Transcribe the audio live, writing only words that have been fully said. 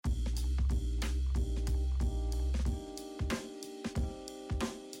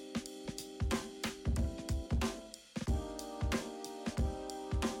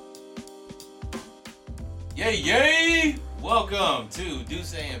Yay! Welcome to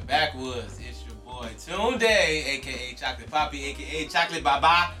Deuce and Backwoods. It's your boy Tunde, aka Chocolate Poppy, aka Chocolate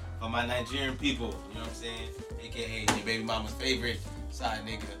Baba, for my Nigerian people. You know what I'm saying? Aka your baby mama's favorite side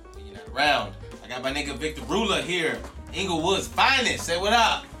nigga when you're not around. I got my nigga Victor Ruler here, Inglewood's finest. Say what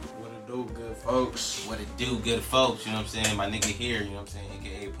up? What it do, good folks? What it do, good folks? You know what I'm saying? My nigga here. You know what I'm saying?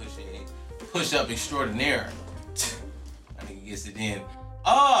 Aka push up extraordinaire. I think he gets it in.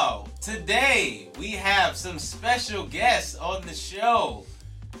 Oh, today we have some special guests on the show.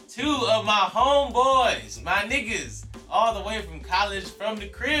 Two of my homeboys, my niggas, all the way from college, from the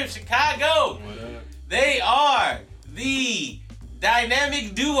crib, Chicago. What up? They are the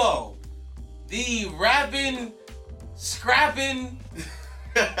dynamic duo, the rapping, scrapping,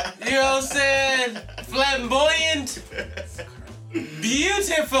 you know what I'm saying, flamboyant,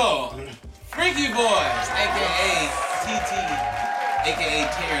 beautiful, freaky boys, aka TT. AKA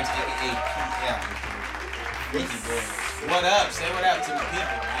Terrence, AKA PM. Freaky boy. What up? Say what up to the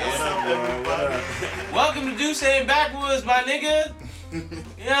people. What's up, everybody? Welcome to Deuce and Backwoods, my nigga. You know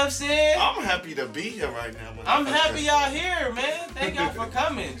what I'm saying? I'm happy to be here right now. I'm happy y'all here, man. Thank y'all for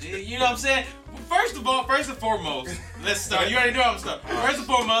coming. G. You know what I'm saying? First and foremost, let's start. You already know I'm starting. First and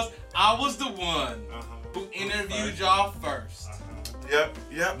foremost, I was the one who interviewed y'all first. Yep.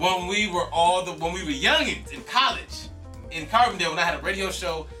 When we were youngins in college. In Carbondale, when I had a radio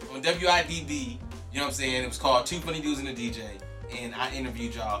show on WIDB, you know what I'm saying? It was called Two Funny Dudes and a DJ, and I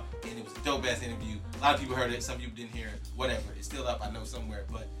interviewed y'all, and it was a dope ass interview. A lot of people heard it, some people didn't hear it, whatever. It's still up, I know, somewhere,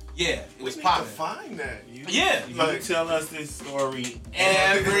 but yeah, it was popping. We need to find that. You tell us this story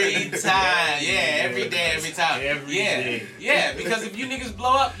every time. Yeah, every day, every time. Every day. Yeah, because if you niggas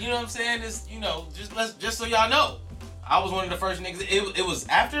blow up, you know what I'm saying? It's, you know, just so y'all know. I was one of the first niggas. It was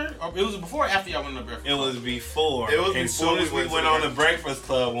after, or it was before or after y'all went on the Breakfast Club? It was before. As before soon as we went on the Breakfast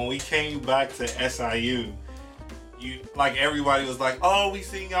Club, when we came back to SIU, everybody was like, "Oh, we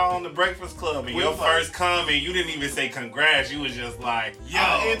seen y'all on the Breakfast Club." And your first comment, you didn't even say congrats. You was just like, "Yo,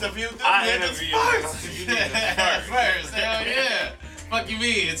 I interviewed them first. Hell yeah. Fuck you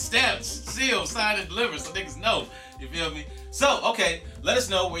mean? It's stamped, sealed, signed, and delivered, so niggas know. You feel me? So, okay, let us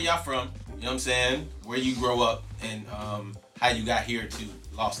know where y'all from. You know what I'm saying? Where you grow up and how you got here to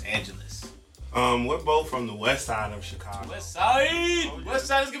Los Angeles. We're both from the west side of Chicago. West side! Oh, yeah. West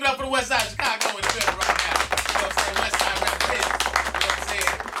side, let's give it up for the west side of Chicago in the building right now. You know what I'm saying? West side represents. You know what I'm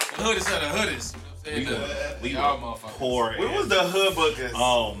saying? The hoodest of the hoodest. You know what I'm saying? We y'all were motherfuckers. poor. We was the hood bookers.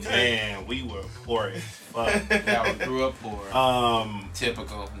 Oh man, we were poor as fuck. Y'all grew up poor.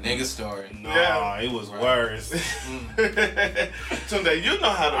 Typical nigga story. Nah, it was worse. Tunde, you know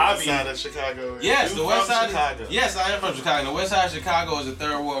how the west side of Chicago is. Yes, the west side. Chicago. Yes, I am from Chicago. The west side of Chicago is a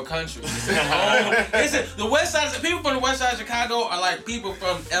third world country. The west side. People from the west side of Chicago are like people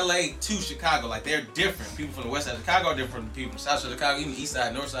from LA to Chicago. Like they're different. People from the west side of Chicago are different from people from the south side of Chicago, even east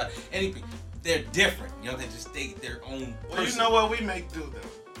side, north side, anything. They're different. You know, they just their own person. Well, you know what we make do though.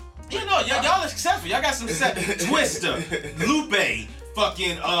 You know, y'all are successful. Y'all got some Twister, Lupe,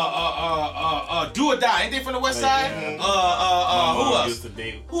 fucking Do or Die. Ain't they from the west side? Yeah. Who else? Used to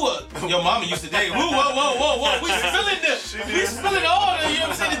date. Your mama used to date. Whoa. We spilling all the, you know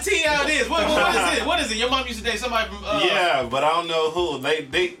what I'm saying, the tea out is. What is it? What is it? Your mom used to date somebody from yeah, but I don't know who.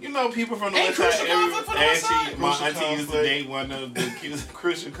 They you know, people from the west side. My auntie used to date one of the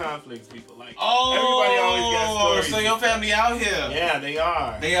Crucial Conflicts people. Like everybody always got stories. So your family out here. Yeah, they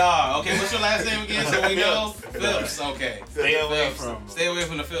are. They are. Okay, what's your last name again? So we know. Phillips. Okay. Stay away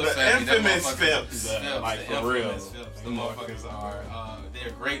from the Phillips the family. infamous Phillips. Like for real. The motherfuckers are.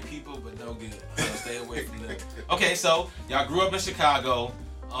 They're great people, but no good. So stay away from them. Okay, so y'all grew up in Chicago.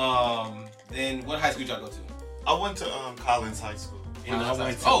 Then what high school did y'all go to? I went to Collins High School.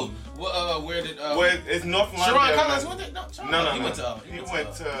 Where did? Where it's North London. Sharon Collins went there? No. He went to. He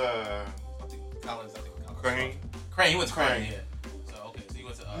went to Collins. I think. Crane. He went to Crane. Yeah. So okay, so he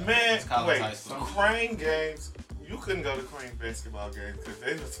went to Collins High School. Crane games. You couldn't go to Crane basketball games because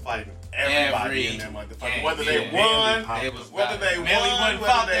they was fighting everybody in that motherfucker. Whether they won, whether they lost.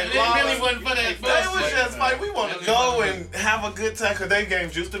 They was just like, we want to go and have a good time because their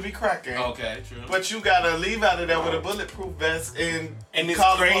games used to be cracking. Okay, true. But you gotta leave out of there with a bulletproof vest and it's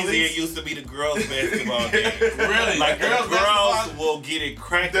call the crazy. police. It used to be the girls' basketball game. Really? Like the girls will get it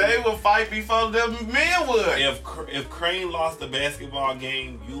cracked. They will fight before the men would. If Crane lost the basketball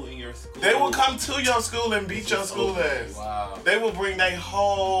game, you and your school, they will come to your school and beat your school ass. Wow. They will bring their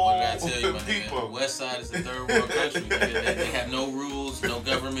whole What did I tell you, my people. nigga? West Side is a third world country. They have no rules, no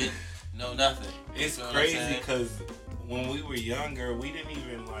government, no nothing. It's You know crazy because when we were younger, we didn't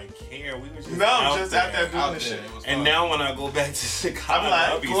even like care. We were just out there doing the shit. And now when I go back to Chicago,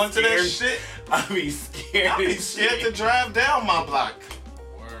 I'm like, going to that shit. I be scared. I be scared to drive down my block.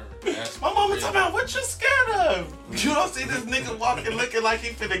 My mama talking about what you scared of. You don't see this nigga walking looking like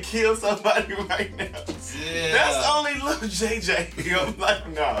he finna kill somebody right now. Yeah. That's only little JJ. I'm like,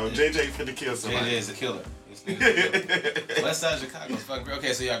 no, JJ finna kill somebody. JJ is a killer. West Side Chicago is fucking great.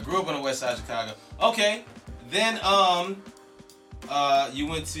 Okay, so y'all grew up on the West Side Chicago. Okay, then you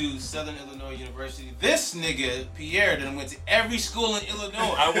went to Southern Illinois University. This nigga Pierre done went to every school in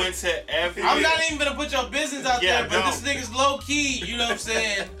Illinois. I went to every. I'm not even gonna put your business out there, but this nigga's low key. You know what I'm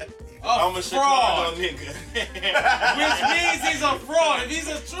saying? I'm a fraud. Chicago nigga. Which means he's a fraud. If he's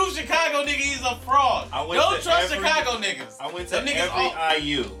a true Chicago nigga, he's a fraud. Don't trust Chicago niggas. I went to every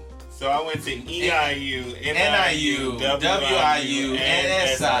IU. So I went to EIU, NIU, WIU,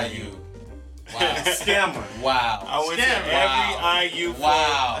 and SIU. Wow. Scammer. Wow. I went to every IU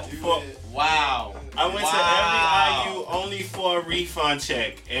Wow. I went to every IU only for a refund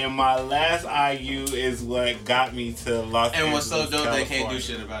check. And my last IU is what got me to Los Angeles. And what's so dope, they can't do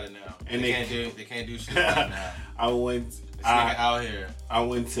shit about it now. And they can't do shit about it now. I went this nigga out here. I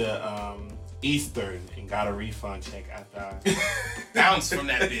went to Eastern and got a refund check after I bounced from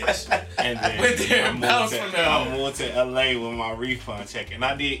that bitch. And then went there and bounced from there. I moved to LA with my refund check, and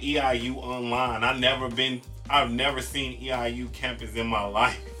I did EIU online. I've never seen EIU campus in my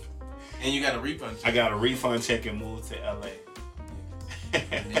life. And you got a refund check. I got a refund check and moved to LA.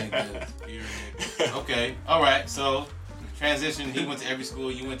 Okay, all right. So transition. He went to every school.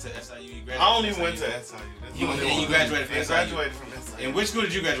 You went to SIU. You graduated. I only went to SIU. And you graduated from SIU. Graduated from SIU. And which school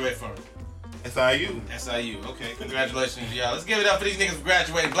did you graduate from? SIU. SIU. Okay, congratulations, y'all. Let's give it up for these niggas for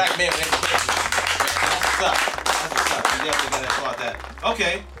graduating. Black men with education. That's what's up. That's what's up. You definitely gotta applaud that.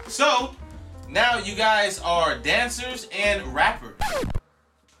 Okay, so now you guys are dancers and rappers.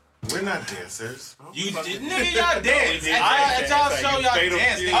 We're not dancers. You did, nigga, y'all dance. At y'all show, y'all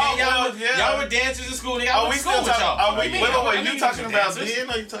dance. Y'all were dancers in school. Nigga, I went to school with y'all. Wait, you talking about then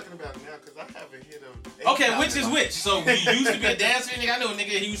or you talking about now? Because I haven't hit them. Okay, which is which? So we used to be a dancer, nigga. I know a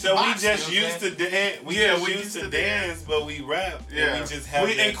nigga he used to box. So we just used to dance. We used to dance, but we rap. Yeah, we just have.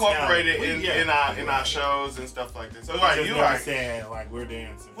 We incorporated in our shows and stuff like that. So you are saying like we're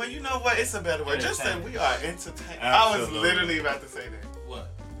dancing. Well, you know what? It's a better way. Just say we are entertainers. I was literally about to say that.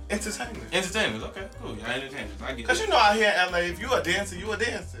 What? Entertainers. Entertainers. Okay, cool. Y'all entertainers. I get it. Because you know out here in LA, if you a dancer, you a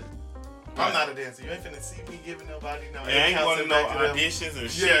dancer. Right. I'm not a dancer. You ain't finna see me giving nobody no. I ain't going to no auditions or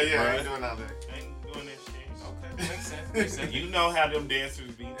shit. Yeah, I ain't doing all that. I ain't doing that shit. Okay, makes sense. Makes sense. You know how them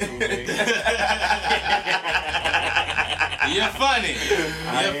dancers be too big. You're funny.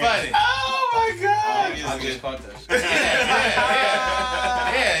 You're funny. Oh my God. I just caught that shit.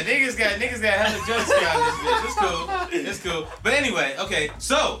 Yeah, niggas got hella jokes around this bitch. It's cool. But anyway, okay,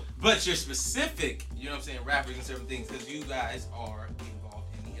 so, but you're specific, you know what I'm saying, rappers and certain things, because you guys are involved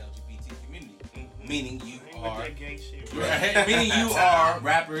in the LGBT community. Meaning you are gay shit, right? Meaning you are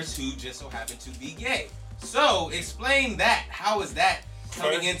rappers who just so happen to be gay. So explain that. How is that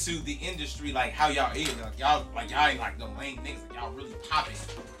coming into the industry? Like how y'all is y'all ain't like no lame niggas. Like y'all really popping.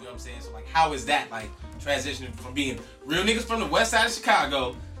 You know what I'm saying? So like how is that like transitioning from being real niggas from the west side of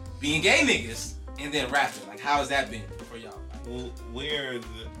Chicago, being gay niggas, and then rapping? Like how has that been for y'all? Well, we're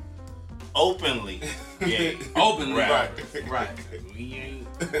openly gay. Openly, right. We ain't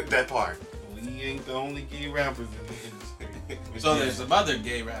that part. We ain't the only gay rappers in the industry. So there's some other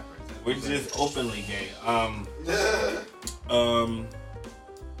gay rappers. We're just openly gay.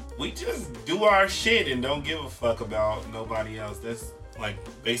 We just do our shit and don't give a fuck about nobody else. That's like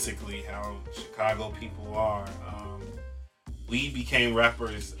basically how Chicago people are. We became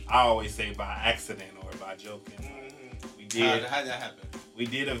rappers, I always say by accident or by joking. We did. How'd that happen? We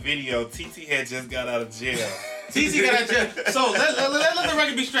did a video. TT had just got out of jail. TT got out of jail. So let the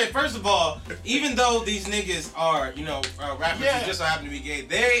record be straight. First of all, even though these niggas are, rappers who just so happen to be gay,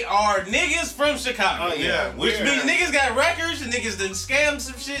 they are niggas from Chicago. Oh, yeah. Which means niggas got records and niggas done scammed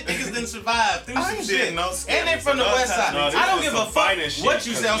some shit. Niggas done survived through some shit. And they from the west side. No, I don't give a fuck what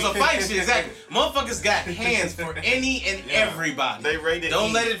you say. It was a fighting shit. Exactly. Motherfuckers got hands for any and everybody. They rated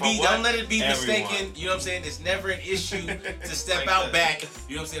Don't let it be mistaken. You know what I'm saying? It's never an issue to step out back.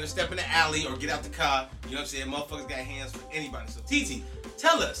 You know what I'm saying? To step in the alley or get out the car. You know what I'm saying? Motherfuckers got hands for anybody. So TT,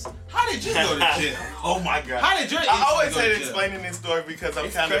 tell us, how did you go to jail? Oh my God. How did your I always hate explaining this story because I'm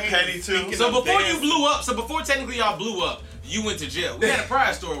kind of petty too. So before you blew up, before technically y'all blew up, you went to jail. We had a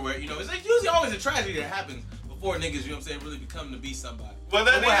prior story where, it's like usually always a tragedy that happens before niggas, you know what I'm saying, really become to be somebody. Well,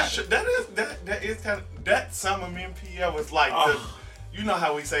 that is kind of, that summer me and Pierre was like You know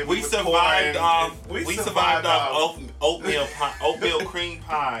how we say we survived off. We survived off oatmeal cream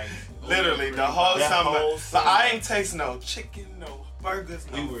pie. Literally the whole summer. But I ain't taste no chicken, no burgers,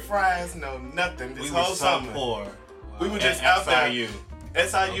 no fries, no nothing. This whole summer. Poor. We were just out there.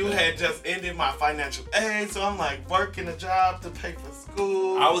 SIU had just ended my financial aid, so I'm like working a job to pay for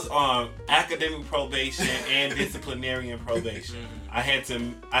school. I was on academic probation and disciplinarian probation. I had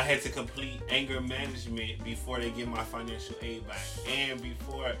to complete anger management before they give my financial aid back, and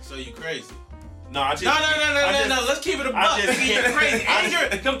before. So you crazy? No, I just no. Let's keep it a buck. You're crazy.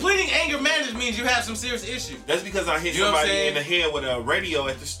 Completing anger management means you have some serious issues. That's because I hit somebody in the head with a radio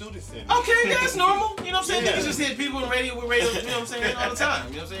at the student center. Okay, that's normal. You know what I'm saying? Niggas just hit people with radio, you know what I'm saying, all the time.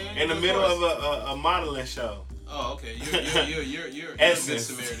 You know what I'm saying? In the middle of a modeling show. Oh, okay. You're a good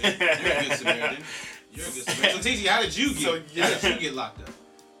Samaritan. You're a good Samaritan. So TT, how did you get locked up?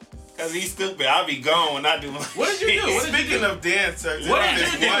 Cause he's stupid. I'll be gone when I do my What did you do? Speaking of dancers, what did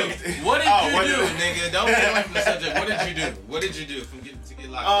you do, nigga? Don't get away from the subject. What did you do? What did you do to get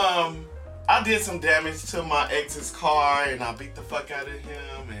locked up? I did some damage to my ex's car, and I beat the fuck out of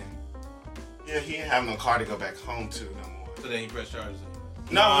him, and he didn't have no car to go back home to no more. So then he pressed charges.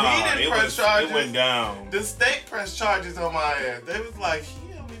 No, he didn't press charges. It went down. The state pressed charges on my ass. They was like,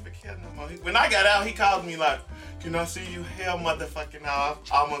 he don't even care no more. When I got out, he called me like, "Can I see you? Hell, motherfucking now!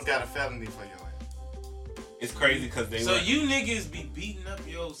 I almost got a felony for your ass." It's crazy because they. So you niggas be beating up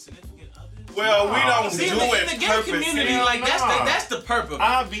your significant others? Well, we don't do it in the gay community. Like that's the purpose.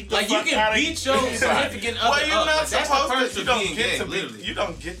 I beat the fuck out of you can beat your significant other. Well, you're not supposed to. You don't get to beat. You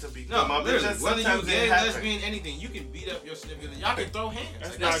don't get to beat no, them up. Literally, whether you gay, lesbian, anything, you can beat up your significant. Y'all can throw hands.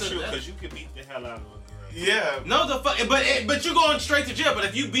 That's not true because you can beat the hell out of them. Yeah. No, but you're going straight to jail. But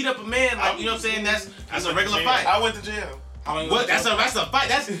if you beat up a man, like you know what I'm saying, that's a regular fight. I went to jail. What? That's a fight.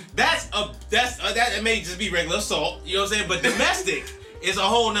 That may just be regular assault. You know what I'm saying? But domestic is a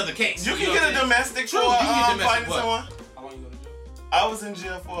whole nother case. You can get a domestic for fighting someone. How long you go to jail? I was in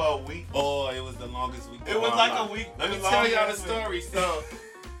jail for a week. Oh, it was the longest week. It was like a week. Let me tell y'all the story. So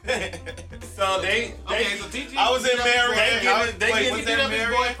they so TG, I was in Maryland. They beat up his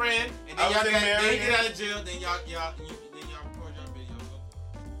boyfriend, and then y'all get out of jail. Then y'all record your video.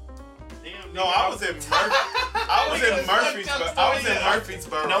 Damn. No, I was in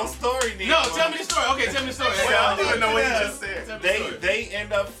Murfreesboro. No story. No, tell me the story. Okay, tell me the story. I don't even know what you just said. They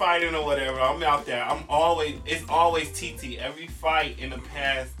end up fighting or whatever. I'm out there. It's always TT every fight in the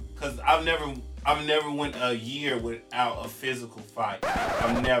past because I've never went a year without a physical fight.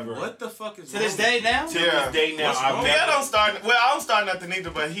 I've never. What the fuck is to this day now? To this day now, I don't start nothing either.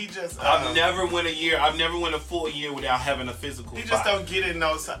 But he just. I've never went a year. I've never went a full year without having a physical fight. He just don't get in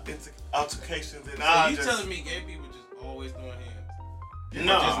those altercations. And so you telling me gay people just always throwing hands?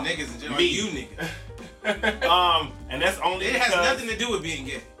 No, just niggas in general. Me. You niggas. And that's only. It has nothing to do with being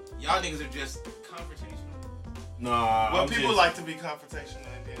gay. Y'all niggas are just confrontational. Nah. Well, people like to be confrontational,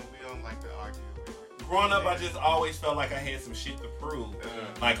 and then we don't like to argue. Growing up, I just always felt like I had some shit to prove.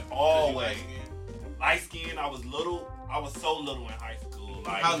 Like always. Light skin. I was so little in high school.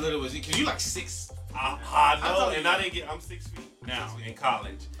 Like, how little was you? Cause you like 6. I know, and I didn't get. I'm 6 feet now in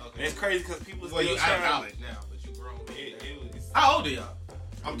college. Okay. And it's crazy because people. Well, you out of college now, but you grown. Was, how old are y'all?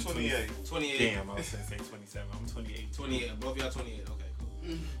 I'm 28. 28. Damn, I was gonna say 27. I'm 28. 28. Both of y'all 28. Okay,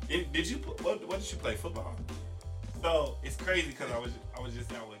 cool. Did you what did you play football? So it's crazy because I was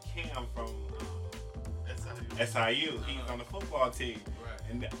just out with Cam from SIU. He's on the football team,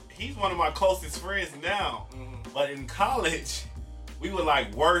 and he's one of my closest friends now. But in college, we were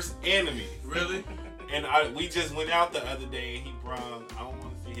like worst enemies. Really? And we just went out the other day, and he brought. I don't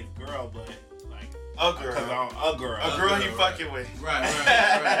want to see his girl, but like a girl he fucking with. Right.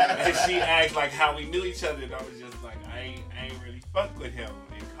 And she asked like how we knew each other, and I was just like, I ain't really fuck with him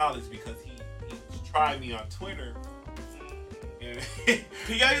in college because he tried me on Twitter.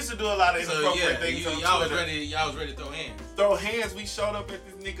 Y'all used to do a lot of inappropriate things on y'all Twitter. Y'all was ready to throw hands. Throw hands. We showed up at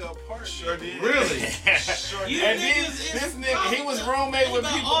this nigga apartment. Sure did. Really? Sure did. And this nigga, he was roommate with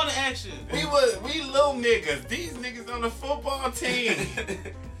people. All the action. We little niggas. These niggas on the football team.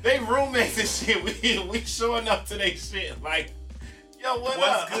 They roommates and shit. We showing up to they shit like, yo, what's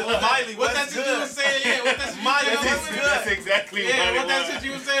up? Good? Miley, what that shit you was saying? Yeah, what that shit you was saying? That's exactly what that shit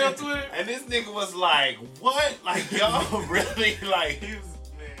you was saying on Twitter? And this nigga was like, what? Like, y'all really, like, he was,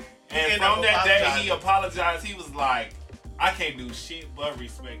 and from that day, he apologized. He was like, I can't do shit but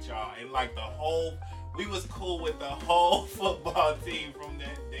respect y'all. And like we was cool with the whole football team from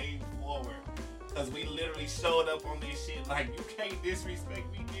that day forward. Cause we literally showed up on this shit like, you can't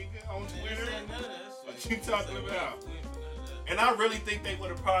disrespect me, nigga, on Twitter. None of that. What you talking about? And I really think they would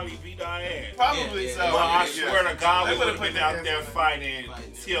have probably beat our ass. Probably so. Well, I swear to God, we would have been out there fighing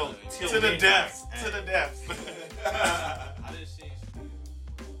till to the death. To the death. I didn't see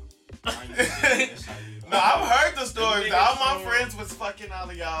No, I've heard the stories. All my friends was fucking all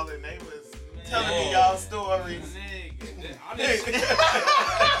of y'all, and they was telling me y'all stories. I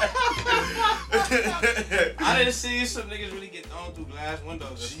didn't see some niggas really get thrown through glass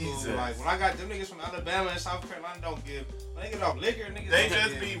windows at school. Like when I got them niggas from Alabama and South Carolina, don't give. When they get off liquor, niggas they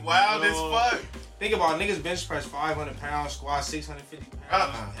just be wild as fuck. Think about niggas bench press 500 pounds, squat 650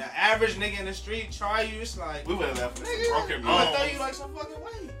 pounds. The average nigga in the street try you, it's like we would have left with nigga, some broken I'm gonna bones. throw you like some fucking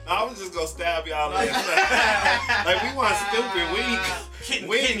weight. I was just gonna stab y'all like we weren't stupid.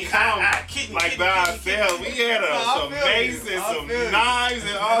 We didn't come like by ourselves. We had some mace and some knives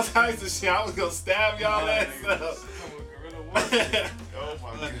and all types of shit. I was gonna stab y'all ass up. Oh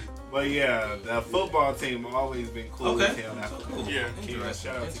my god. But yeah, the football team always been cool as hell. Cool. Yeah. Cam,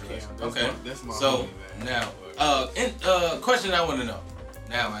 shout out to Cam. That's my so homie, man. now, question I want to know.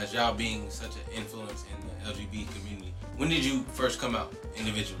 Now, as y'all being such an influence in the LGBT community, when did you first come out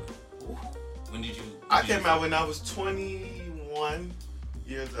individually? When did you? I came out when I was 21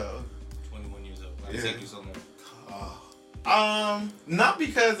 years old. 21 years old. Why did it take you so long? Not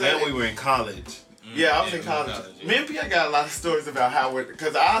because and we were in college. Yeah, I was in college. Me and Pierre got a lot of stories about how we,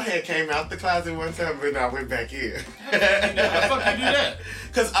 because I had came out the closet one time, but I went back in. How the fuck you do that?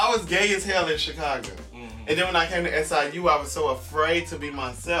 Because I was gay as hell in Chicago. And then when I came to SIU, I was so afraid to be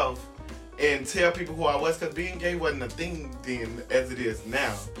myself and tell people who I was, because being gay wasn't a thing then as it is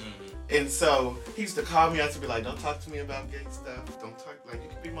now. And so he used to call me out to be like, don't talk to me about gay stuff. Don't talk, like, you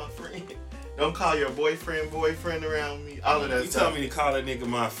can be my friend. Don't call your boyfriend around me. All of that stuff. You told me to call that nigga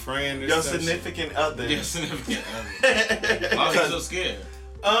my friend or your something? significant other. Your significant other. Why are you so scared?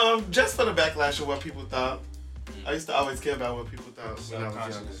 Just for the backlash of what people thought. I used to always care about what people thought when I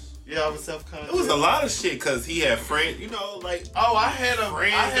was younger. Yeah, I was self-conscious. It was a lot of shit because he had friends, you know, like. Oh, I had a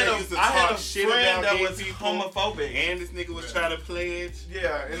friend that was people, homophobic, and this nigga was trying to pledge.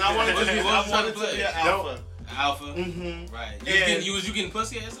 Yeah, and I wanted to be. I wanted to be an alpha. Alpha. Mm-hmm. Right. You getting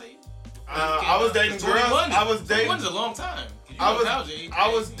pussy at SIU? I was dating girls. I was dating. 21's a long time. I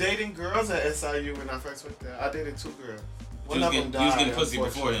was dating girls at SIU when I first went there. I dated 2 girls. One of them died. You was getting pussy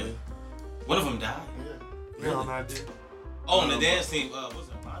before then. One of them died. Yeah. No, I did. Oh, on the dance team. What's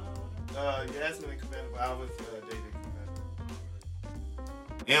it? Yasmin and Commander, but I was dating Commander.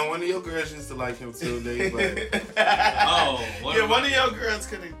 And one of your girls used to like him too, Dave. One of your girls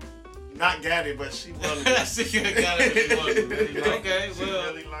could have not got it, but she wanted it. She could have got it if she wanted it. Okay, well. She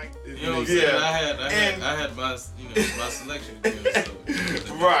really liked it. You know what I'm saying? I had my, my selection.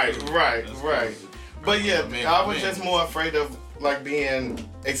 So, right. But yeah, I was just more afraid of like being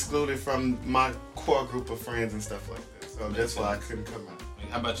excluded from my core group of friends and stuff like that. So that's why I couldn't come out.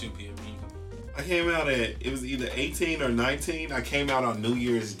 How about you, Pierre? I came out it was either 18 or 19. I came out on New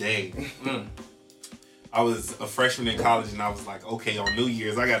Year's Day. I was a freshman in college and I was like, okay, on New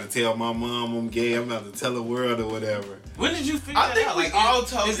Year's, I got to tell my mom I'm gay. I'm about to tell the world or whatever. When did you figure that out? I think we all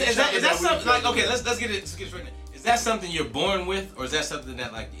told each other. Is that something like, okay, let's get it straight now. Is that something you're born with, or is that something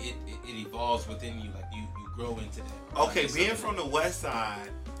that like it evolves within you, like you grow into that? Okay, being from the West Side,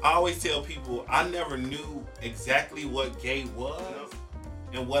 I always tell people I never knew exactly what gay was.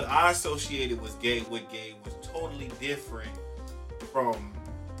 And what I associated with gay was totally different from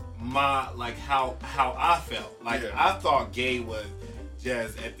my, like, how I felt. Like, I thought gay was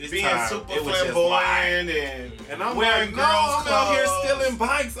just, at this being time, super it was just flamboyant and I'm wearing like, no, I'm out here stealing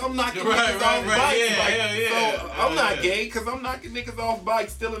bikes. I'm knocking niggas off bikes. So I'm not gay because I'm knocking niggas off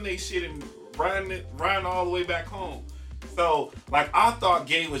bikes, stealing their shit and riding all the way back home. So, like, I thought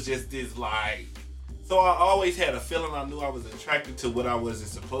gay was just this, like, so I always had a feeling I knew I was attracted to what I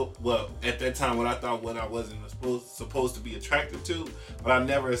wasn't at that time, what I thought what I wasn't supposed to be attracted to, but I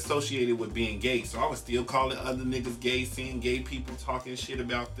never associated with being gay. So I was still calling other niggas gay, seeing gay people talking shit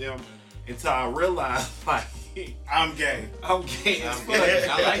about them, until I realized, like, I'm gay. I'm gay.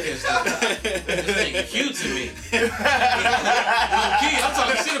 I like this stuff. This nigga cute to me. Low-key, I'm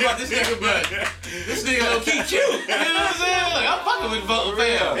talking shit about this nigga, but this nigga low-key cute. You know what I'm saying? Like, I'm fucking with voting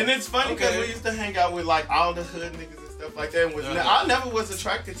fam. And it's funny because we used to hang out with like all the hood niggas and stuff like that. And I never was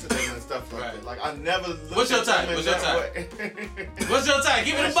attracted to them and stuff like that. Like I never looked What's your type? What's your type?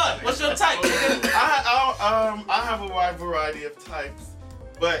 Give it a buck. What's your type? I have a wide variety of types.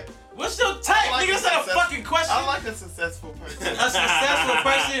 But what's your type? Nigga, that's not a fucking question. I like a successful person. A successful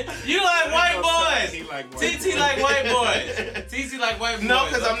person? You like white boys. TT like white boys. TT like white boys. No,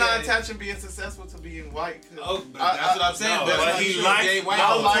 because I'm not attaching being successful to being white. Oh, that's what I'm saying. No, but he likes white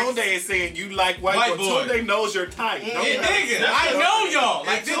boys. Tunde is saying you like white boys. Tunde knows your type. Yeah, nigga, I know y'all.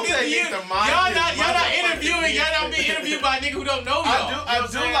 Like, y'all not interviewing. Y'all not being interviewed by a nigga who don't know y'all. I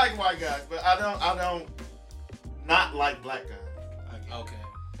do like white guys, but I don't not like black guys. Okay.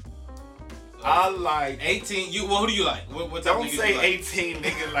 I like 18. Who do you like? What don't say 18,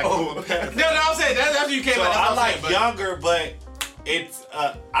 nigga. Like no, I'm saying that's what you came. So I like younger, but it's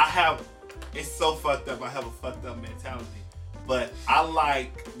it's so fucked up. I have a fucked up mentality. But I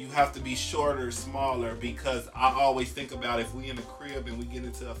like you have to be shorter, smaller, because I always think about if we in the crib and we get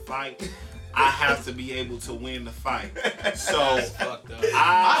into a fight, I have to be able to win the fight. So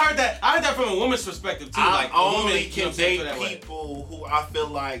I heard that from a woman's perspective too. I only can date people who I feel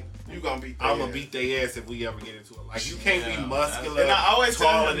like I'm gonna beat their ass if we ever get into it. Like you can't be muscular, and I always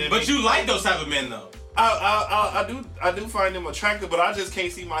taller than me. But you like those type of men though. I do find them attractive, but I just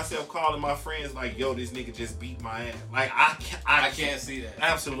can't see myself calling my friends like, "Yo, this nigga just beat my ass." Like I can't see that.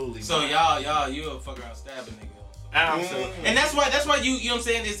 Absolutely. So y'all, you a fuck around stabbing nigga. Absolutely. And that's why you know what I'm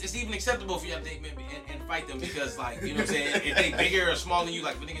saying, it's even acceptable for you to date men and fight them because like, you know what I'm saying, if they bigger or smaller than you,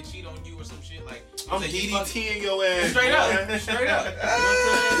 like if a nigga cheat on you or some shit, like I'm DDTing your ass. Straight up. You know what I'm saying?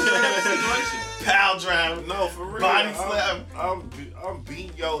 Situation. Pal drive. No, for real. Body slam. I'm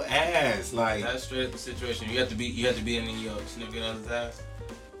beating your ass. Like that's straight up the situation. You have to be in your significant other's ass.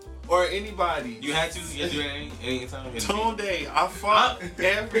 Or anybody. You had to do that any time? Tunde, I fought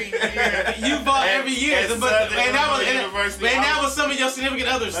every year. You fought every year. And that was some of your significant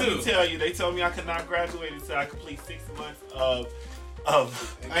others too. Let me tell you, they told me I could not graduate until I complete 6 months of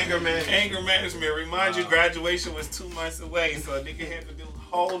anger management. Remind you, graduation was 2 months away, so a nigga had to do a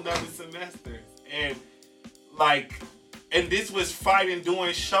whole nother semester. And this was fighting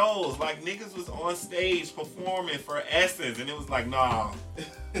doing shows. Like niggas was on stage performing for Essence, and it was like, nah,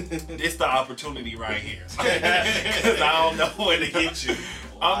 this the opportunity right here. Cause I don't know when to get you.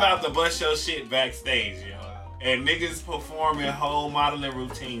 Wow. I'm about to bust your shit backstage, yo. Wow. And niggas performing whole modeling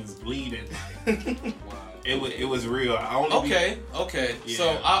routines, bleeding. Like, wow. It was real. Okay. Yeah.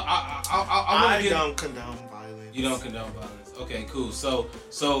 So I don't condone violence. You don't condone violence. Okay, cool. So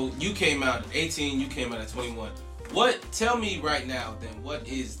you came out at 18. You came out at 21. Tell me right now then, what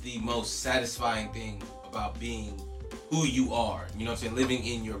is the most satisfying thing about being who you are? You know what I'm saying? Living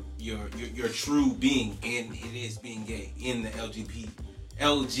in your true being, and it is being gay in the LGBT,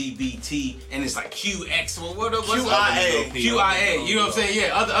 and it's like QX. What's QIA. You know what I'm saying?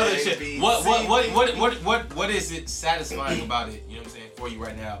 Yeah, other shit. What is it satisfying about it? You know what I'm saying for you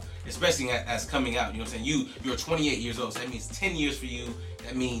right now, especially as coming out. You know what I'm saying? You're 28 years old, so that means 10 years for you.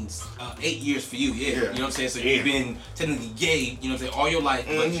 That means 8 years for you. Yeah. You know what I'm saying? So you've been technically gay. You know what I'm saying? All your life,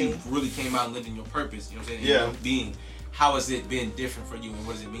 but you really came out and lived in your purpose. You know what I'm saying? Yeah. Your being. How has it been different for you, and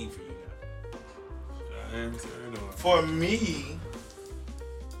what does it mean for you now? For me,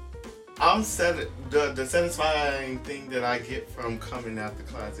 the satisfying thing that I get from coming out the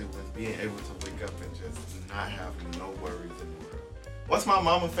closet was being able to wake up and just not having no worries in the world. Once my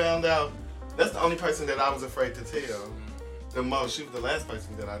mama found out, that's the only person that I was afraid to tell. The most. She was the last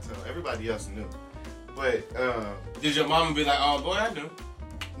person that I told. Everybody else knew. But did your mama be like, "Oh boy, I knew"?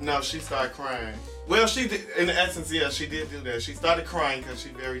 No, she started crying. Well, she did. In essence, yeah, she did do that. She started crying because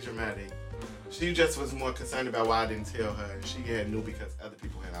she's very dramatic. She just was more concerned about why I didn't tell her, and she had knew because other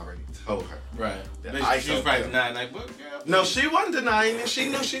people had already told her. Right. She was probably denying, like, "What, girl?" No, she wasn't denying it. She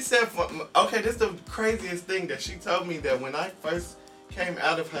knew. She said, "Okay, this is the craziest thing that she told me that when I first came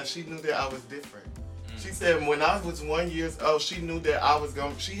out of her, she knew that I was different." She said when I was 1 year old, she knew that I was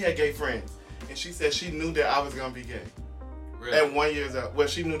she had gay friends. And she said she knew that I was going to be gay. Really? At 1 year old. Well,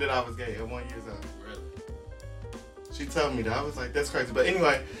 she knew that I was gay at 1 year old. Really? She told me that. I was like, that's crazy. But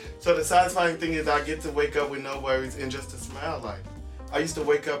anyway, so the satisfying thing is I get to wake up with no worries and just to smile. Like, I used to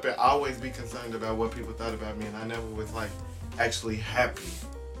wake up and always be concerned about what people thought about me. And I never was, like, actually happy.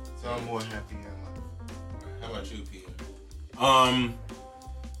 So I'm more happy in life. How about you, Peter?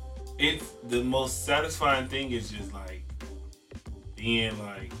 It's the most satisfying thing is just like being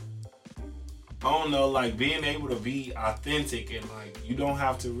like, I don't know, like being able to be authentic and like you don't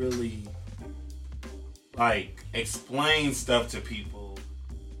have to really like explain stuff to people.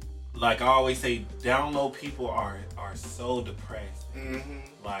 Like I always say, down low people are so depressed. Mm-hmm.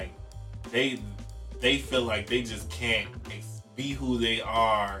 Like they feel like they just can't be who they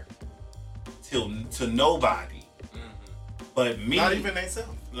are to nobody. Mm-hmm. But me, not even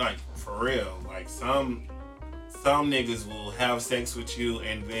themselves. Like for real, like some some niggas will have sex with you,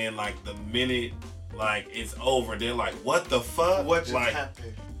 and then like the minute like it's over, they're like, "What the fuck? What just like,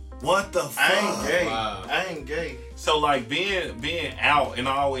 happened? What the fuck? I ain't gay. Wow. I ain't gay." So like being out, and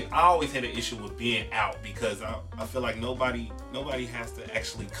I always had an issue with being out because I feel like nobody has to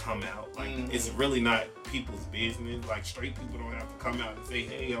actually come out. Like it's really not people's business. Like straight people don't have to come out and say,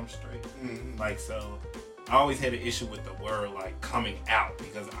 "Hey, I'm straight." Like so. I always had an issue with the word like coming out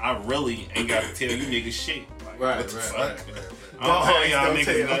because I really ain't got to tell you niggas shit. Like, what the fuck? I don't tell y'all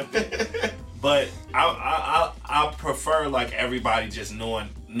niggas nothing. But I prefer like everybody just knowing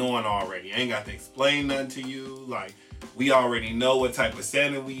already. I ain't got to explain nothing to you. Like we already know what type of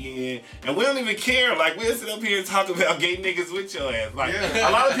setting we in, and we don't even care. Like we'll sit up here and talk about gay niggas with your ass. Like a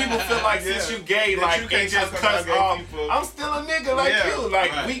lot of people feel like since you gay, like it just cuts off. I'm still a nigga like you.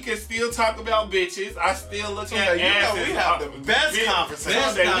 Like we can still talk about bitches. I still look at asses. We have the best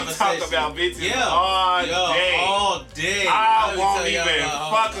conversations. We talk about bitches all day. All day. I won't even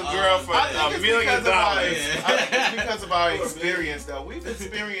fuck a girl for $1 million. I think it's because of our experience, though. We've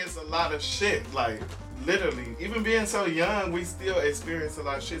experienced a lot of shit, like. Literally, even being so young, we still experience a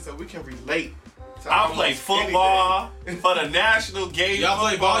lot of shit, so we can relate. I play football for the National Gay. Y'all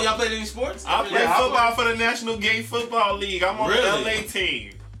play ball? Y'all play any sports? I play football for the National Gay Football League. I'm on the LA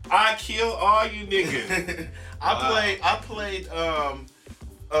team. I kill all you niggas. I played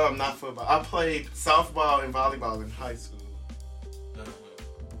not football. I played softball and volleyball in high school,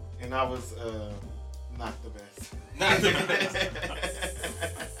 and I was not the best. Not the best.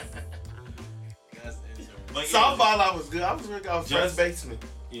 But softball, I was good. I was first baseman.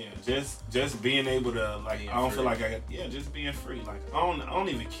 Yeah, just being able to like, I don't feel like just being free. Like I don't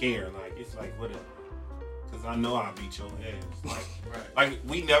even care. Like it's like whatever, because I know I'll beat your ass. Like, like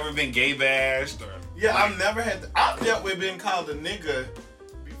we never been gay bashed or. Yeah, like, I've dealt with being called a nigga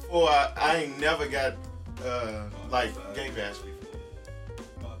before. I ain't never got gay bashed before.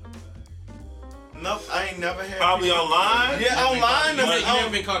 Nope, I ain't never had. Probably online. Yeah, online. You never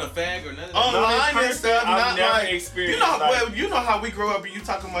been called a fag or nothing. Online and stuff. I've not never like experienced. you know how we grow up and you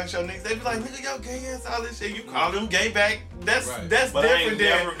talk amongst your niggas. They be like, "Nigga, yo, gay ass, all this shit." You call them gay back. That's but different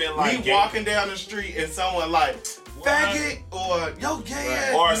than like me walking down the street and someone like faggot or yo gay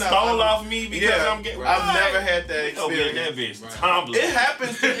ass or stole off me because I'm gay. I've never had that experience. That bitch Tumblr. It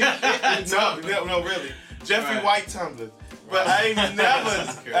happens to me. No, really. Jeffrey White Tumblr. But I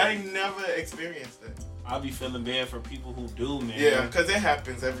ain't never experienced that. I be feeling bad for people who do, man. Yeah, because it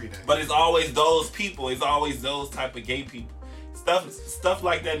happens every day. But it's always those people. It's always those type of gay people. Stuff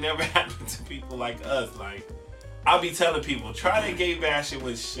like that never happened to people like us. Like, I'll be telling people, try that gay bashing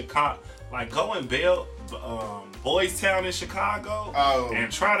with Chicago. Like, go and bail Boys Town in Chicago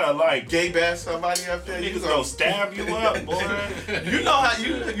and try to like gay bash somebody up there. Niggas gonna stab you up, boy. You know how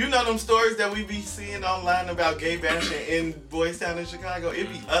you know them stories that we be seeing online about gay bashing in Boys Town in Chicago?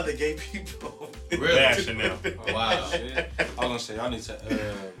 It be other gay people. Really? Bashing them. Oh, wow. I was gonna say y'all need to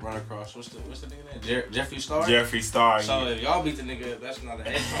run across what's the nigga name? Jeffree Star? Jeffree Star. So if y'all beat the nigga, that's not a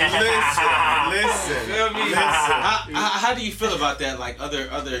Listen. Feel me? How do you feel about that? Like other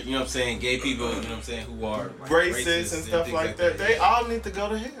you know what I'm saying, gay people, you know what I'm saying, who are like, racist and stuff like that. They all need to go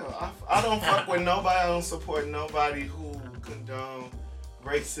to hell. I don't fuck with nobody. I don't support nobody who condone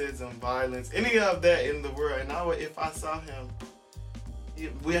racism, violence, any of that in the world. And if I saw him,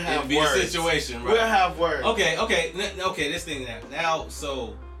 we'll have words. It'd be a situation, right? We'll have words. Okay. This thing now.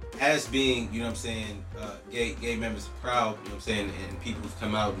 So, as being, you know what I'm saying, gay members of Proud, you know what I'm saying, and people who've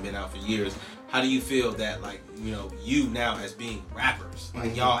come out and been out for years. How do you feel that, like, you know, you now as being rappers,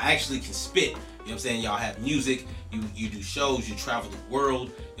 like y'all actually can spit? You know what I'm saying? Y'all have music, you do shows, you travel the world. You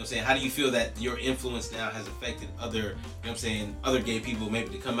know what I'm saying? How do you feel that your influence now has affected other, you know what I'm saying, other gay people, maybe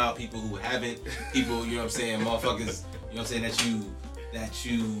to come out, people who haven't, people, you know what I'm saying, motherfuckers, you know what I'm saying, that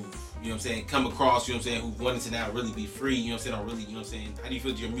you, you know what I'm saying, come across, you know what I'm saying, who wanted to now really be free, you know what I'm saying, or really, you know what I'm saying, how do you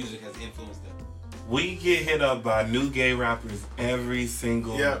feel that your music has influenced them? We get hit up by new gay rappers every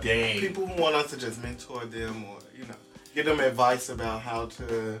single day. People who want us to just mentor them or, you know, give them advice about how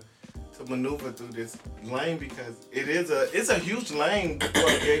to maneuver through this lane, because it's a huge lane for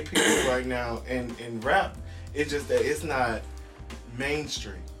gay people right now in rap. It's just that it's not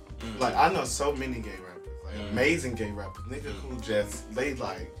mainstream. Like, I know so many gay rappers, like amazing gay rappers, niggas who just they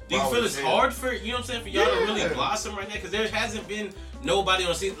like. Do you feel it's hard for, you know what I'm saying, for y'all to really blossom right now? Because there hasn't been nobody on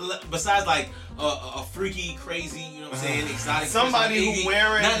the scene besides like a freaky, crazy, you know what I'm saying, exotic somebody person, who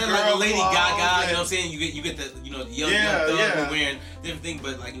wearing not like a Lady Gaga, you know what I'm saying. You get the, you know, the young thug who wearing different things,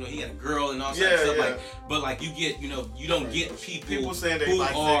 but like, you know, he had a girl and all that stuff. Like, but like you get, you know, you don't get people saying they who are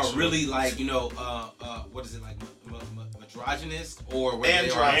bisexual. really like, you know, what is it, like androgynous or whether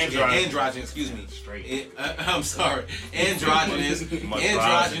they are androgynous. Excuse me. I'm sorry, androgynous, or you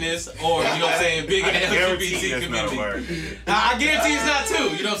know what I'm saying, big in the LGBT community. I guarantee it's not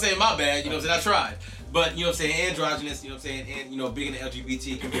too. You know what I'm saying? My bad. You know what I'm saying? I tried. But, you know what I'm saying, androgynous, you know what I'm saying, and, you know, big in the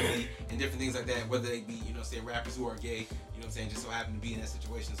LGBT community and different things like that, whether they be, you know what I'm saying, rappers who are gay, you know what I'm saying, just so happen to be in that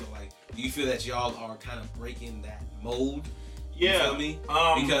situation. So, like, do you feel that y'all are kind of breaking that mold? You feel me?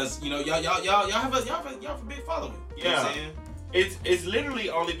 Because, you know, y'all have a big following. You know what I'm saying? It's literally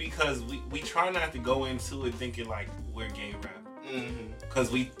only because we try not to go into it thinking like we're gay rappers. Because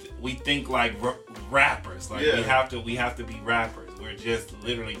we think like rappers. Like we have to be rappers. We're just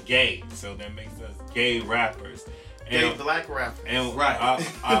literally gay, so that makes us gay rappers. Gay black rappers. And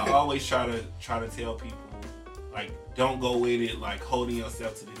I always try to tell people, like, don't go with it like holding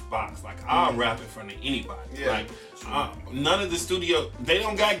yourself to this box. Like, I'll rap in front of anybody. Yeah. Like, none of the studio, they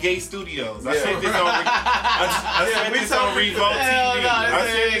don't got gay studios. I said this on Revolt TV. I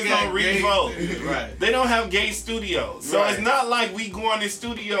said this on Revolt. Right. They don't have gay studios. So it's not like we going to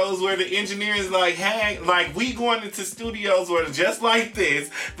studios where the engineers like hang, like we going into studios where just like this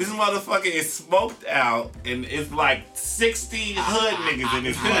motherfucker is smoked out and it's like 60 hood niggas in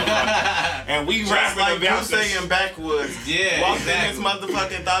this motherfucker. And we rapping like about Bruce in Backwoods. Yeah, walked in this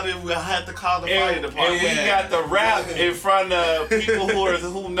motherfucker and thought we had to call the fire department. And we got the rap in front of people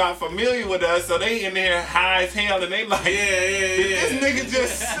who not familiar with us, so they in there high as hell, and they like, this nigga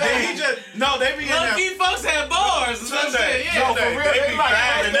just say, they be in there. Low-key folks have bars. No, for real, they be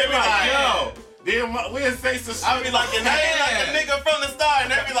bad, and they be like, yo, then we'll say some shit. I be like, and they ain't like a nigga from the start,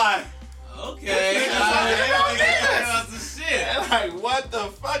 and they be like, okay, like, what the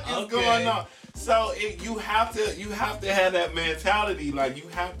fuck is going on? So you have to have that mentality, like you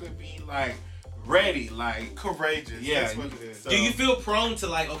have to be like ready, like courageous. Yeah. That's what it is. So. Do you feel prone to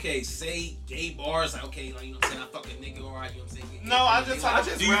like, okay, say gay bars, like, okay, like, you know what I'm saying, I fuck a nigga, alright, you know what I'm saying? No, I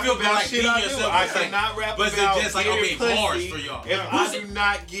just do you feel like beating yourself? I cannot rap but about it's just like, okay, pussy bars for y'all. If I do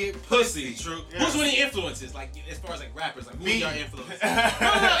not get pussy. True. Yeah. Who's one of the influences? Like, as far as like rappers, like, who's your influences?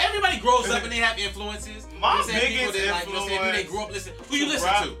 no, everybody grows up and they have influences. My biggest influence. Like, you know what I'm saying, who they grew up listening. Who you listen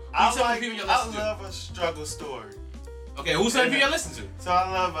to? I love a struggle story. Okay, who's some people you listen to? So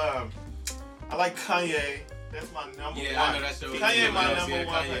I like Kanye. That's my number one. Yeah, I know that's your Kanye, my number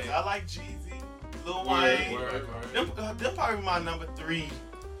one. I like Jeezy, Lil Wayne. Them probably my number three.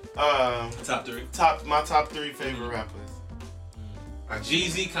 Top three. My top three favorite rappers.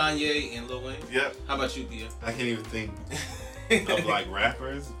 Jeezy, Kanye, and Lil Wayne. Yep. How about you, Thea? I can't even think of like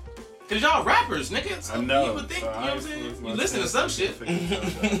rappers. Cause y'all rappers, nigga. So I know. You would think, you know what I'm saying? You listen to some shit.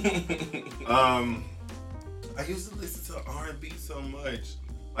 I used to listen to R&B so much.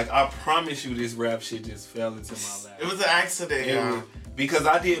 Like, I promise you, this rap shit just fell into my lap. It was an accident, yeah. Because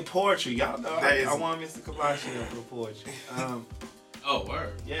I did poetry. Y'all know I won Mr. Kardashian for poetry. Oh,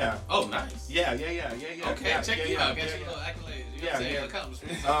 word. Yeah. Oh, nice. Yeah. Okay, check you out. Got your little accolades. You know what I'm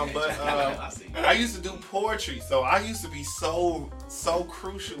saying? But I used to do poetry, so I used to be so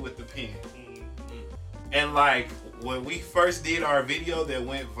crucial with the pen. And like, when we first did our video that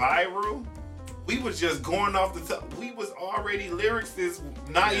went viral, we was just going off the top. We was already lyricists,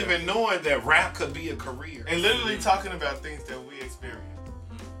 not even knowing that rap could be a career. And literally talking about things that we experienced.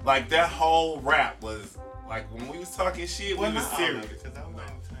 Like, that whole rap was, like, when we was talking shit, we was serious. Because I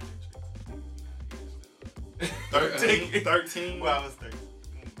was 13? Well, I was 13.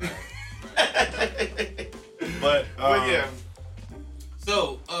 But yeah.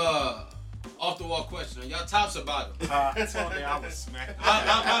 So, off the wall question. Are y'all tops or bottoms? I told me I was smacking.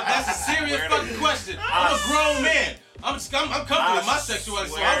 That's a serious fucking question. I'm a grown man. I'm comfortable with my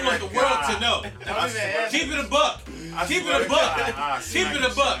sexuality, so I want the world to know. Keep it a buck. Keep it a buck. Keep it a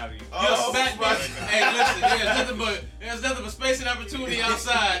buck. You're smack. Hey, listen. There's nothing but space and opportunity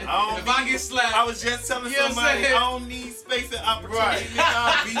outside. If I get slapped, I was just telling somebody I don't need space and opportunity.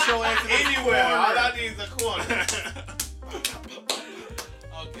 I'll beat your ass anywhere. All I need is a corner.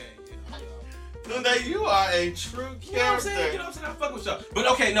 Okay. Tunde, you are a true character. You know what I'm saying? I fuck with y'all. But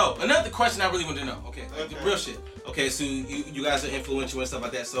okay, no. Another question I really want to know. Okay. Real shit. Okay, so you guys are influential and stuff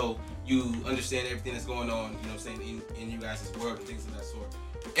like that, so you understand everything that's going on, you know what I'm saying, in you guys' world and things of that sort.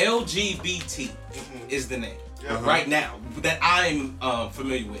 LGBT is the name right now that I'm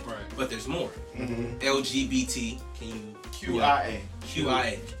familiar with. Right. But there's more. LGBT, can you...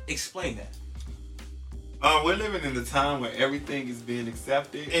 QIA. Explain that. We're living in a time where everything is being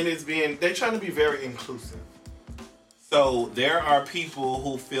accepted. And they're trying to be very inclusive. So there are people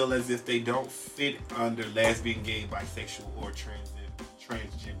who feel as if they don't fit under lesbian, gay, bisexual, or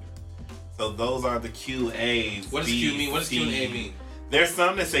transgender. So those are the QAs. What does Q mean? What does QA mean? There's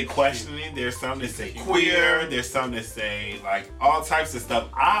some that say questioning. There's some that say queer. There's some that say like all types of stuff.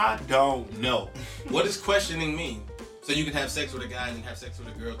 I don't know. What does questioning mean? So you can have sex with a guy and then have sex with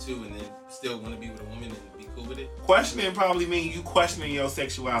a girl too, and then still want to be with a woman and be cool with it? Questioning probably means you questioning your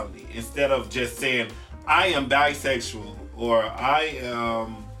sexuality instead of just saying I am bisexual or I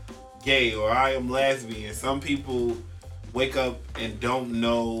am gay or I am lesbian. Some people wake up and don't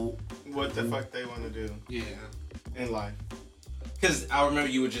know what the fuck they want to do. Yeah. In life. Because I remember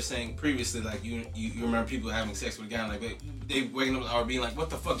you were just saying previously, like you remember people having sex with a guy, like they waking up or being like, "What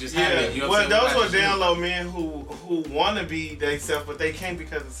the fuck just happened?" You know well, those were down low men who want to be themselves, but they can't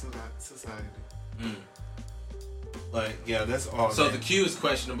because of society. Mm. But yeah, that's all. So the Q is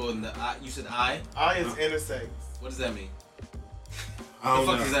questionable, and the I, you said I? I is intersex. What does that mean? What the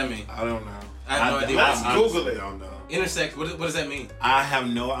fuck does that mean? I don't know. I have no idea. Let's Google it. I don't know. Intersex. What does that mean? I have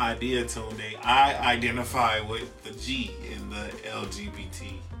no idea, Tunde. I identify with the G in the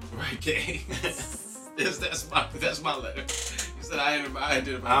LGBT. Right, gay. that's my letter. You said I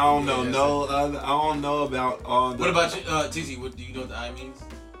identify. I don't know. I don't know about all. What about you, TT? What do you know what the I means?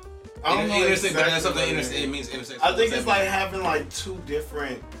 I don't know intersex, but that's something it means intersex. I think it's like having like two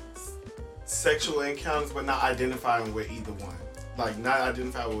different sexual encounters, but not identifying with either one. Like not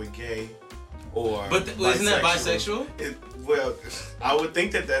identifying with gay or. But isn't that bisexual? Well, I would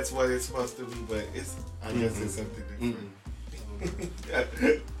think that that's what it's supposed to be, but it's. I guess it's something different.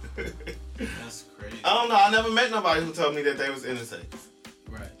 That's crazy. I don't know. I never met nobody who told me that they was intersex.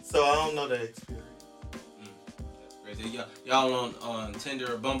 Right. So I don't know that experience. That's crazy. Y'all on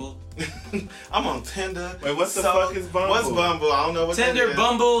Tinder or Bumble? I'm on Tinder. Wait, what the fuck is Bumble? What's Bumble? I don't know what Tinder, that is.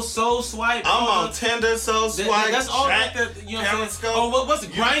 Bumble, Soul Swipe. I'm on Tinder, Soul Swipe. That's all like the, you know what I'm saying? Oh, what's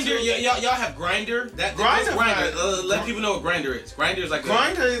Grindr? Y'all have Grindr? Grindr. Let people know what Grindr is. Grindr is like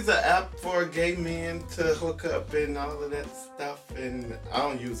Grindr is an app for gay men to hook up and all of that stuff, and I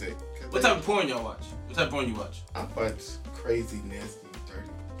don't use it. What type of porn y'all watch? What type of porn you watch? I watch crazy, nasty, dirty.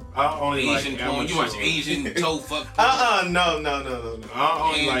 I only Asian like porn. amateur. You watch Asian toe fuck. No. I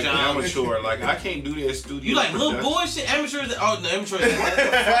only like amateur. Like I can't do that studio. You like little boy shit? Amateurs? Oh no, amateurs.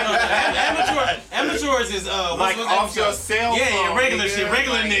 Amateurs is like off your cell phone. Yeah, regular shit,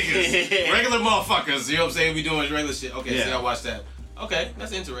 regular niggas, regular motherfuckers. You know what I'm saying? We doing regular shit. Okay, so y'all watch that. Okay,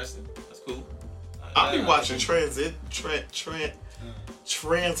 that's interesting. That's cool. I'll be watching trans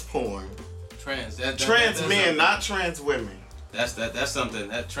porn. Trans men, not trans women. That's something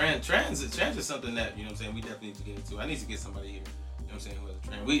that trans is something that, you know what I'm saying, we definitely need to get into. I need to get somebody here, you know what I'm saying, who has a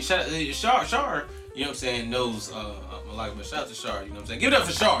trans. Shar, you know what I'm saying, knows Malaka. Shout out to Shar, you know what I'm saying. Give it up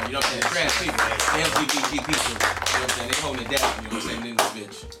for Shar, you know what I'm saying. Trans people, LGBT people, you know what I'm saying, they holding it down, you know what I'm saying, in this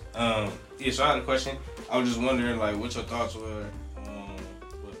bitch. Yeah, so I had a question. I was just wondering, like, what your thoughts were on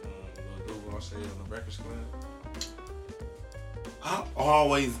what Lil Duval said on the Breakfast Club.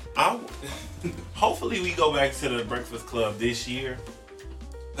 Hopefully we go back to the Breakfast Club this year,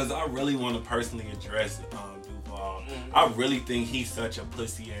 because I really want to personally address Duval. I really think he's such a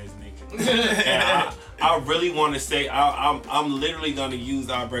pussy ass nigga, and I really want to say I'm literally gonna use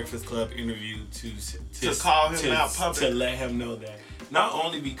our Breakfast Club interview to call him out public, to let him know that, not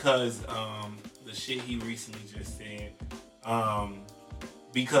only because the shit he recently just said,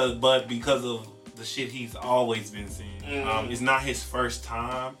 because of the shit he's always been saying. It's not his first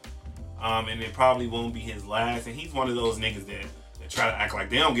time, and it probably won't be his last. And he's one of those niggas that try to act like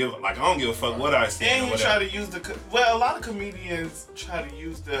they don't give I don't give a fuck what I say. And he try to use a lot of comedians try to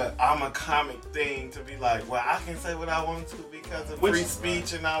use the I'm a comic thing to be like, well, I can say what I want to because of free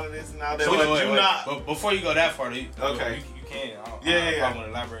speech and all of this and all that. So wait. But before you go that far, you can. I don't want to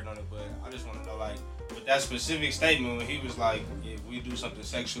elaborate on it, but I just want to know, like, with that specific statement when he was like, if we do something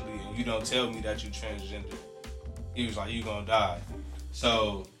sexually and you don't tell me that you transgender, he was like, you gonna die.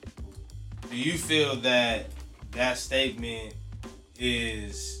 So, do you feel that statement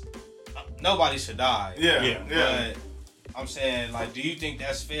is nobody should die? Yeah. But I'm saying, like, do you think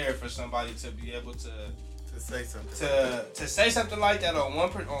that's fair for somebody to be able to say something to say something like that on one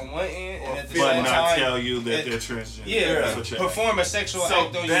end, and at the but same not time tell you that they're transgender? Yeah, perform a sexual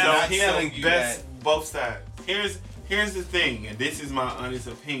act on you, not telling you that. Both sides. Here's the thing, and this is my honest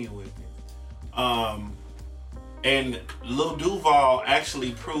opinion with it. And Lil Duval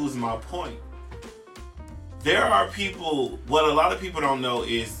actually proves my point. There are people, what a lot of people don't know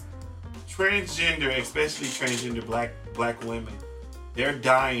is transgender, especially transgender black women, they're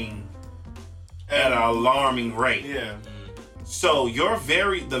dying at an alarming rate. Yeah. So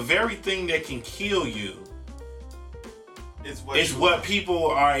the very thing that can kill you is what people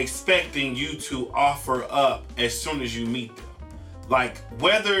are expecting you to offer up as soon as you meet them. Like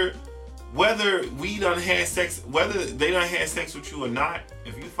whether whether we done had sex, whether they done had sex with you or not,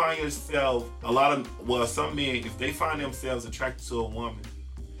 if you find yourself, some men, if they find themselves attracted to a woman,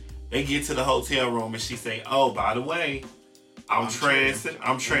 they get to the hotel room and she say, oh, by the way, I'm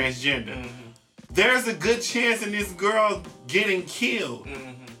transgender. Mm-hmm. There's a good chance in this girl getting killed. Mm-hmm.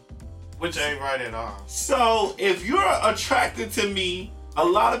 Which ain't right at all. So if you're attracted to me, a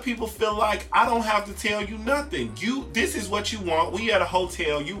lot of people feel like I don't have to tell you nothing. This is what you want. We at a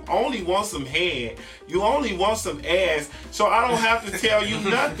hotel. You only want some head. You only want some ass. So I don't have to tell you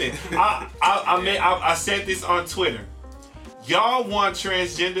nothing. I said this on Twitter. Y'all want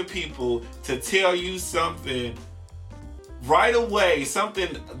transgender people to tell you something right away,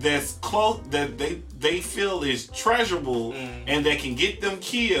 something that's close, that they feel is treasurable and that can get them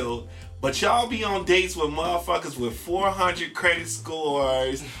killed. But y'all be on dates with motherfuckers with 400 credit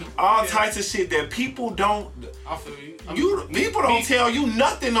scores, all types of shit that people don't. I feel you. People don't tell you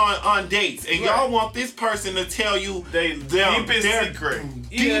nothing on dates, and y'all want this person to tell you their deepest secret.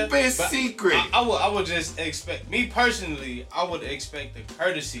 Deepest secret. I would just expect, me personally, I would expect the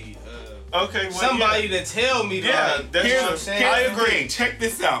courtesy of somebody to tell me. Yeah, that's what I'm saying. I agree. Check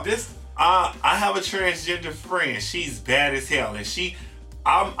this out. I have a transgender friend. She's bad as hell, and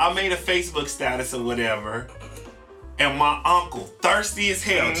I made a Facebook status or whatever, and my uncle, thirsty as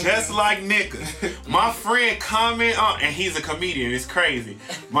hell, just like niggas. My friend comment on, and he's a comedian, it's crazy.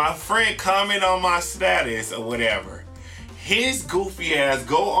 My friend comment on my status or whatever. His goofy ass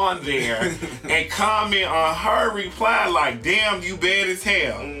go on there and comment on her reply like, damn, you bad as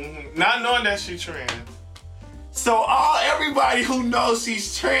hell. Not knowing that she trans. So everybody who knows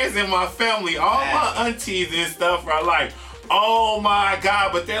she's trans in my family, all my aunties and stuff are like, oh my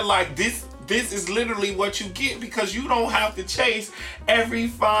God, but they're like, this is literally what you get because you don't have to chase every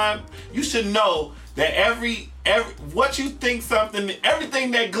fine. You should know that every what you think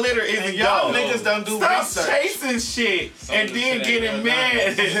everything that glitter isn't y'all niggas don't do research. Stop chasing shit and then getting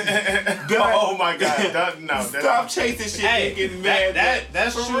mad. Oh my God, stop chasing shit and getting mad.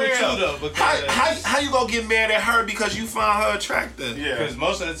 That's true too though. Because how you gonna get mad at her because you find her attractive? Yeah. Because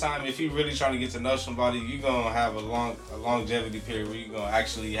most of the time, if you really trying to get to know somebody, you gonna have a longevity period where you gonna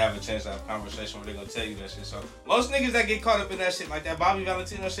actually have a chance to have a conversation where they gonna tell you that shit. So most niggas that get caught up in that shit, like that Bobby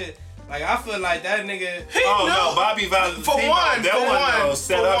Valentino shit. Like, I feel like that nigga... no, Bobby Valentino. For one,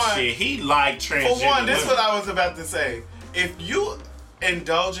 set up shit. He like transgender. For one, this is what I was about to say. If you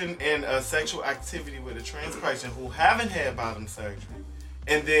indulging in a sexual activity with a trans person who haven't had bottom surgery,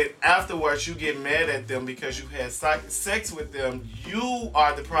 and then afterwards you get mad at them because you had sex with them, you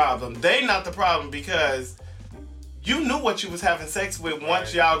are the problem. They not the problem because you knew what you was having sex with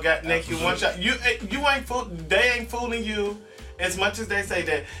once y'all got naked. Once you ain't they ain't fooling you. As much as they say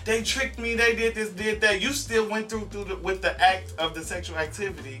that they tricked me, they did this, did that, you still went through with the act of the sexual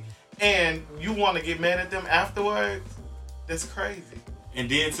activity, and you want to get mad at them afterwards? That's crazy. And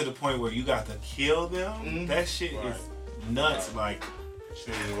then to the point where you got to kill them, that shit is nuts. Like,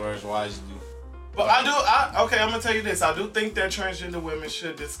 choose your words wisely. But I'm gonna tell you this. I do think that transgender women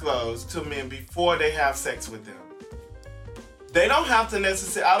should disclose to men before they have sex with them. They don't have to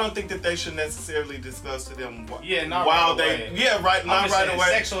necessarily. I don't think that they should necessarily disclose to them. Not right away. Not right away.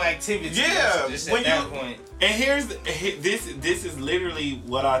 Sexual activity. Yeah, just at that point. And this is literally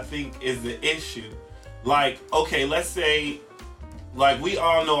what I think is the issue. Like, okay, let's say, like, we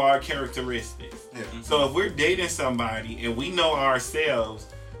all know our characteristics. Yeah. So if we're dating somebody and we know ourselves,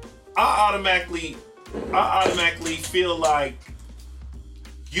 I automatically feel like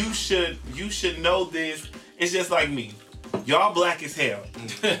you should know this. It's just like me. Y'all black as hell.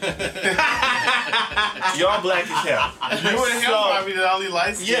 Y'all black as hell. You and him probably the only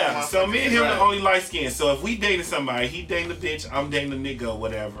light skin. Yeah, so me and him the only light skin. So if we dating somebody, he dating a bitch, I'm dating a nigga or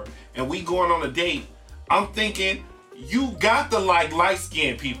whatever, and we going on a date, I'm thinking, you got to like light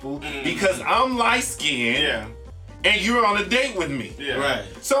skin people because I'm light skinned and you're on a date with me. Yeah. Right.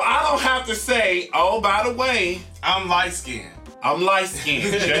 So I don't have to say, oh, by the way, I'm light skinned. I'm light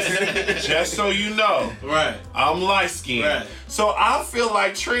skinned, just so you know. Right. I'm light skinned. Right. So I feel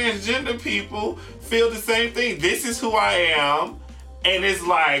like transgender people feel the same thing. This is who I am. And it's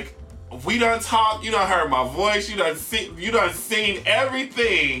like, we done talked, you done heard my voice, you done seen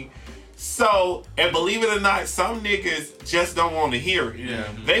everything. So, and believe it or not, some niggas just don't want to hear it. Yeah.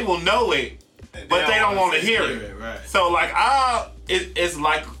 They will know it, but they don't want to hear it. Right. So like, it's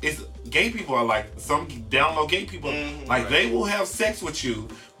gay people are like, some down low gay people, they will have sex with you,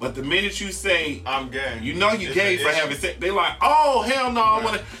 but the minute you say, I'm gay, you know you gay for having sex, they like, oh, hell no, I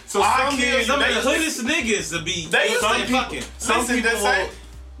want to. So some of the hoodest niggas to be, some people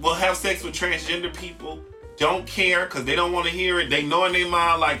will have sex with transgender people, don't care, because they don't want to hear it, they know in their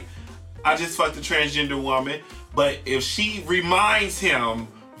mind, like, I just fucked a transgender woman. But if she reminds him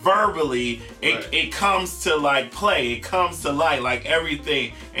verbally, it comes to like play. It comes to light, like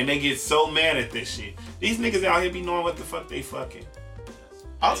everything. And they get so mad at this shit. These niggas out here be knowing what the fuck they fucking.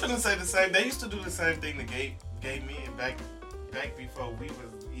 I was gonna say the same. They used to do the same thing to gay men back before we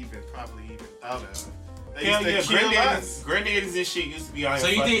was probably even thought of. Granddaddies and shit used to be out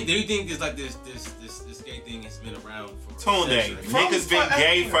here. So do you think it's like this gay thing has been around for Tune Day. Niggas been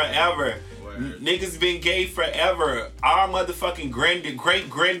gay forever. Niggas been gay forever. Our motherfucking great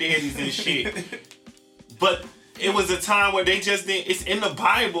granddaddies and shit. But it was a time where they just didn't. It's in the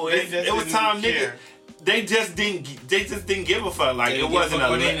Bible. It was time niggas. They just didn't give a fuck. Like it wasn't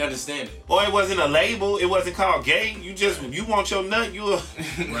or they didn't understand it. Or it wasn't a label. It wasn't called gay. You want your nut. You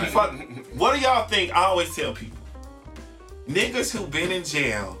fuck. What do y'all think? I always tell people, niggas who been in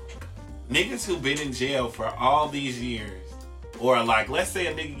jail for all these years, or like let's say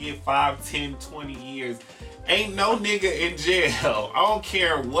a nigga get 5, 10, 20 years, ain't no nigga in jail. I don't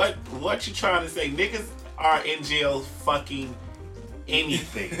care what you trying to say. Niggas are in jail fucking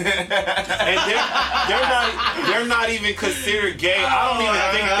anything. And they're not even considered gay. I don't even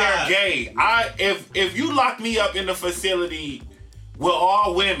think they're gay. If you lock me up in a facility with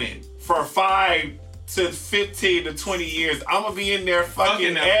all women for 5 to 15 to 20 years, I'm gonna be in there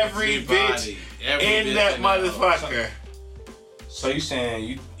fucking every bitch in that motherfucker. So you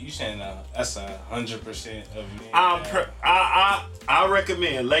saying that's 100% of me? I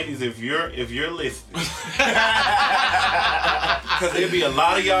recommend, ladies, if you're listening, because there'll be a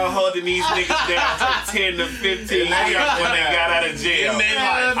lot of y'all holding these niggas down for 10 to 15 years when they got out of jail.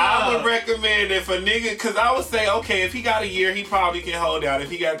 I would recommend if a nigga, because I would say, okay, if he got a year, he probably can hold out. If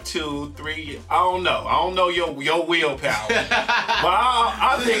he got 2, 3, I don't know your willpower. But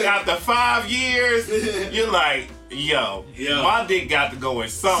I think after 5 years, you're like, Yo, my dick got to go in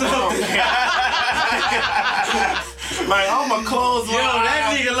something. Like, I'ma close my eyes.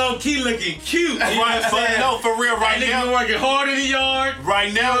 That nigga low key looking cute. Right, but no, for real, right that now. Nigga working hard in the yard.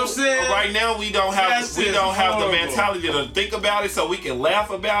 Right now, you know what I'm saying? Right now we don't have the mentality to think about it, so we can laugh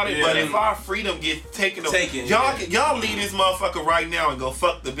about it. Yeah. But if our freedom gets taken, y'all leave this motherfucker right now and go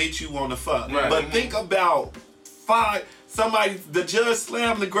fuck the bitch you want to fuck. Right. But think about the judge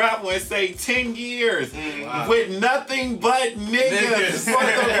slammed the gravel and say 10 years with nothing but niggas for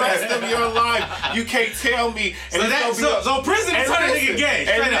the rest of your life. You can't tell me. And so prison turn a nigga gay.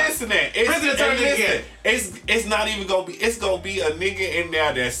 And listen, prison turn a nigga gay. It's not even gonna be. It's gonna be a nigga in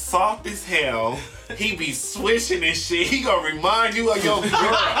there that's soft as hell. He be swishing and shit. He gonna remind you of your girl.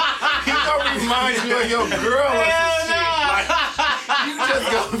 He gonna remind you of your girl or some shit. Like, you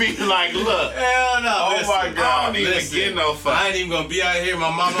just gonna be like, look. Hell no. Oh my God. I don't even get no fuck. I ain't even gonna be out here. My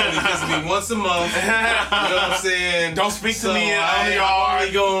mama only visits me once a month. You know what I'm saying? Don't speak to me. I'm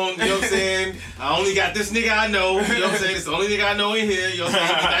only going, you know what I'm saying? I only got this nigga I know. You know what I'm saying? It's the only nigga I know in here. You know what I'm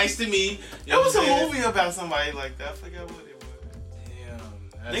saying? Be nice to me. There was a movie about somebody like that. I forgot what it was.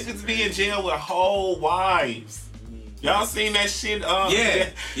 Damn. Niggas be in jail with whole wives. Y'all seen that shit? Yeah.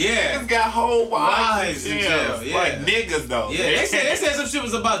 Niggas got whole wives in jail. Yeah. Like niggas though. Yeah, they said some shit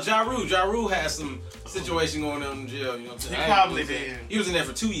was about Ja Rule. Ja Rule had some situation going on in jail. You know what I'm saying? He probably did. He was in there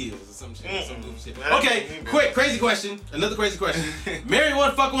for 2 years or some shit. Some shit. Okay, quick, crazy question. Another crazy question. Marry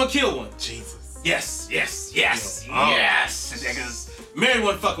one, fuck one, kill one. Jesus. Yes. Niggas. Marry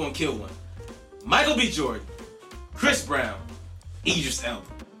one, fuck one, kill one. Michael B. Jordan, Chris Brown, Idris Elba.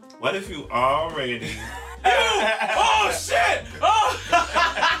 What if you already... Oh shit! Oh.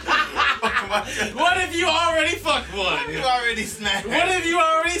 What if you already fucked one? What if you already smashed? What if you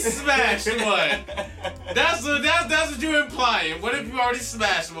already smashed one? That's what you're implying. What if you already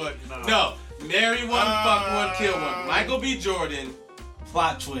smashed one? No. Marry one, fuck one, kill one. Michael B. Jordan.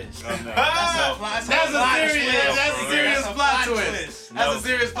 Plot twist. That's a serious plot twist. That's a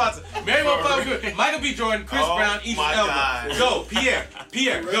serious plot twist. Marry one, fuck one. Michael B. Jordan, Chris Brown, Idris Elba. Go,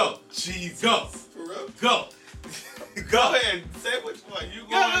 Pierre, go. Jesus. Go. Go ahead. Say which one. You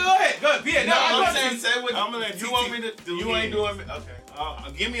go ahead. Pierre. No, I'm saying say which I'm gonna let you want me to do. You ain't doing me. Okay.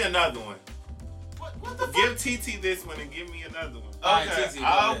 Give me another one. What the fuck? Give TT this one and give me another one. Okay. TT,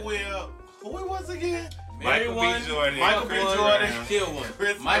 I will. Who it was again? Michael B. Jordan. Michael B. Jordan. Kill one.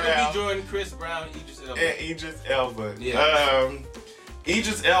 Michael B. Jordan, Chris Brown, Idris Elba. And Idris Elba. Yeah.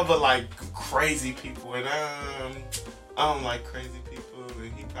 Idris Elba like crazy people, and I don't like crazy people,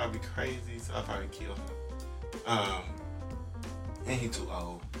 and he probably crazy, so I probably kill him. And he too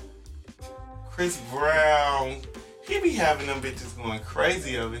old. Chris Brown, he be having them bitches going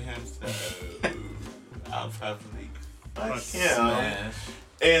crazy over him, so I'll probably fuck him.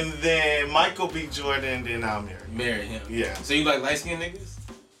 And then Michael B. Jordan, then I'll marry him. Marry him. Yeah. So you like light skinned niggas?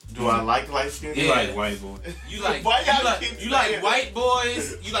 Do I like light skin? You like white boys. You like white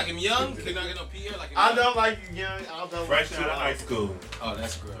boys. You like him young? Can I get no Pierre? Like I don't like young. I don't fresh like out of high school. Oh,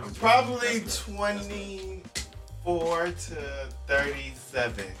 that's gross. Probably 24 to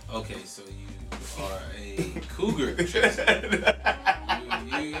 37. Okay, so you are a cougar.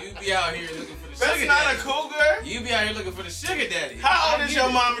 you be out here looking for the sugar daddy. That's not a cougar. You be out here looking for the sugar daddy. How old is your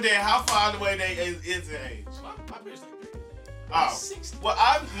mom and dad? How far away they is in age? My parents like 3. Oh, 60. well,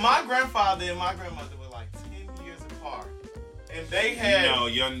 my grandfather and my grandmother were like 10 years apart, and they had. No,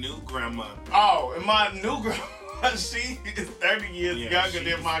 your new grandmother. Oh, and my new grandma, she is 30 years younger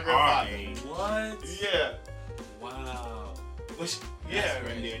than my grandfather. What? Yeah. Wow. Well, yeah.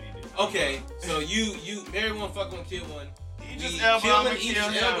 Okay, so you marry one, fuck one, kill one. You just killing each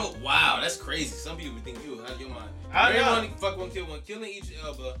elbow. Wow, that's crazy. Some people would think you out of your mind. Marry one, fuck one, kill one, killing each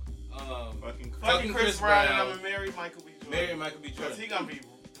elbow. Fucking Chris Brown, and I'm gonna marry Michael B. Jordan. Marry Michael B. Jordan. Because he gonna be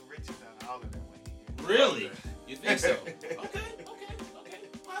the richest out of all of them. Really? You think so? Okay.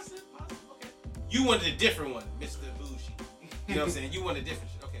 Positive. Okay. You wanted a different one, Mr. Bougie. You know what I'm saying? You wanted a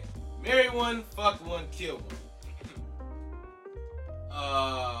different shit. Okay. Marry one, fuck one, kill one.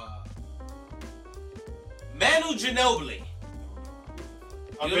 Manu Ginobili.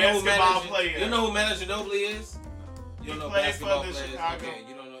 A basketball player. You don't know who Manu Ginobili is? You don't know basketball players? Chicago. Okay,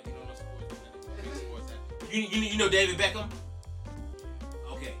 you don't know sports. You know David Beckham?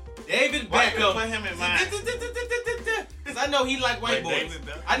 Okay. David Beckham. Put him in mind. Because I know he like white boys.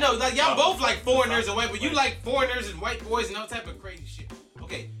 I know, like y'all both like foreigners and white, but you like foreigners and white boys and all type of crazy shit.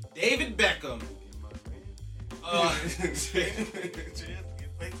 Okay, David Beckham.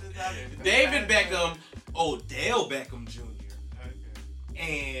 David Beckham, Odell Beckham Jr.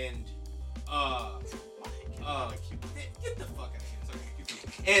 And get the fuck out of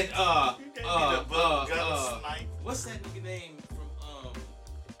here. And what's that nigga name from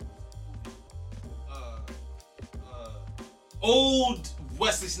old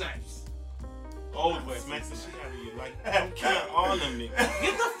Wesley Snipes? Old Wesley Snipes the shit out of you. Like, I'm killing all of them niggas.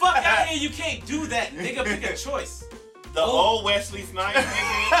 Get the fuck out of here. You can't do that, nigga. Pick a choice. The old Wesley Snipes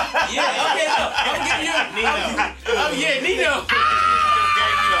nigga? Yeah, okay, no. I'm giving you Nino.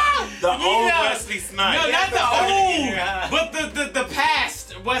 The old Wesley Snipes. No, not the old, but the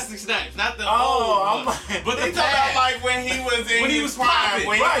past Wesley Snipes, not the old. But they talking about like when he was in his prime.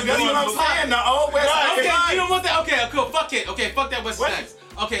 Right, that's what I'm saying. The old Wesley Snipes. Okay, you don't want that. Okay, cool. Fuck it. Okay, fuck that Wesley Snipes.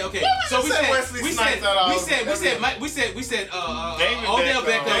 Okay. So we said Odell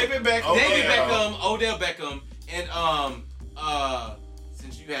Beckham, Odell Beckham, and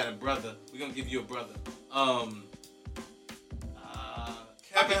since you had a brother, we're gonna give you a brother.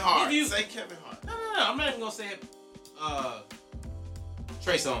 Kevin Hart. Say Kevin Hart. No. I'm not even gonna say it.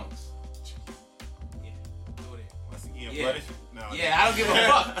 Trey Songz. Yeah. Over there. Once again, yeah. No, yeah, I don't give a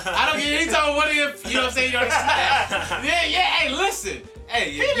fuck. I don't give any time what if, you know what I'm saying, you don't understand. Yeah, hey, listen.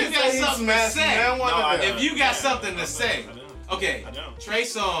 Hey, if you got something to say. If you got something to say. Okay, Trey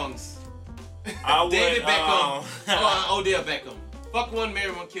Songz. David Beckham. Odell Beckham. Fuck one,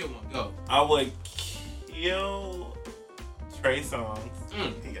 marry one, kill one. Go. I would kill Trey Songz.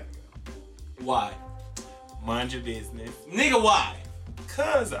 He gotta go. Why? Mind your business. Nigga, why?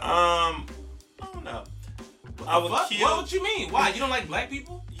 Cause, I don't know. I would kill. What you mean? Why? You don't like black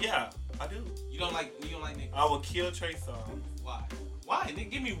people? Yeah, I do. You don't like niggas? I would kill Trey Songz. Why? Nigga,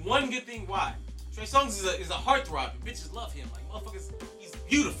 give me one good thing. Why? Trey Songz is a heartthrob. Bitches love him. Like motherfuckers, he's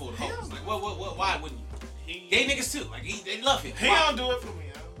beautiful to hoes. Like what? Why wouldn't you? Gay niggas too. Like they love him. He don't do it for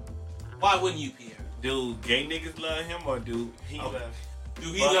me. Why wouldn't you, Pierre? Do gay niggas love him or do he love?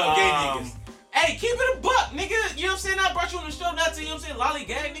 Do he love gay niggas? Hey, keep it a buck, nigga. You know what I'm saying? I brought you on the show not to, you know what I'm saying,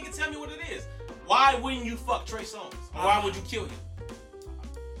 lollygag, nigga. Tell me what it is. Why wouldn't you fuck Trey Songz? Or why would you kill him?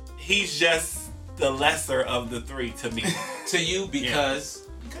 He's just the lesser of the three to me. To you because?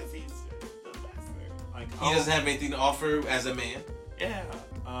 Yeah. Because he's just the lesser. Like he doesn't have anything to offer as a man? Yeah.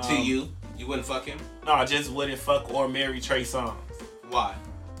 To you? You wouldn't fuck him? No, I just wouldn't fuck or marry Trey Songz. Why?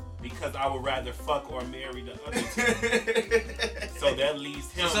 Because I would rather fuck or marry the other two. So that leaves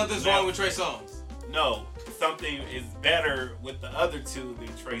him. So something's wrong with Trey Songz? No. Something is better with the other two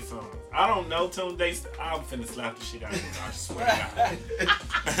than Trey Songz. I don't know, Tune. I'm finna slap the shit out of him. I swear to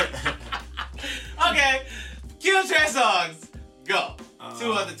God. Okay. Kill Trey Songz. Go.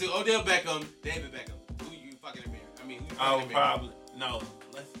 Two other two. Odell Beckham, David Beckham. Who you fucking marry? I mean, who you fucking marry? Probably. No.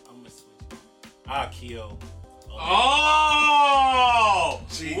 I'm gonna switch. I'll kill. Oh!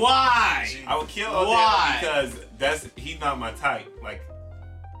 Gee. Why? I would kill Odell because he's not my type.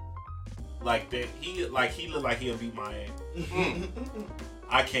 Like that. He look like he'll beat my ass.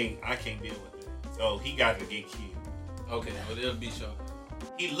 I can't deal with it. So he got to get killed. Okay, Odell beat you.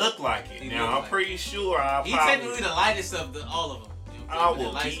 He looked like it. Now I'm pretty sure he's technically the lightest of all of them. I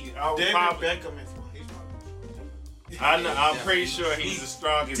would probably Beckham is. I'm pretty sure he's the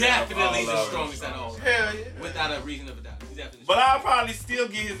strongest. Definitely the strongest at all. Hell yeah. Without a reason of a doubt. But I'll probably still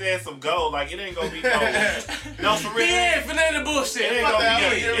get his ass some gold. Like, it ain't gonna be no for real. Pierre, for none of the bullshit. It ain't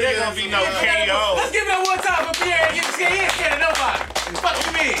gonna be no KO. Let's give it up one time for Pierre and get the scared. He ain't scared of nobody. Fuck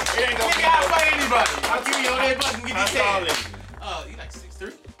you mean? It ain't gonna be I'll fight anybody. I'll give you on that button and get these hands. Oh, you like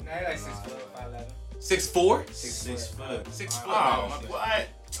 6'3"? Nah, he like 6 foot, 5'11". 6'4"? 6 foot. 6 foot. Oh, what?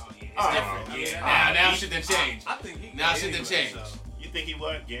 Oh, yeah, it's different. Now shit done changed. I think he now shit done changed. You think he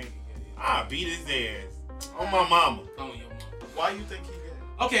what? Yeah. I beat his ass. On my mama. On your mama. Why you think he did?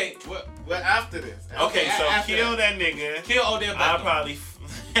 Okay, well after this. Okay, so kill that nigga. Kill Odell Beckham. I probably.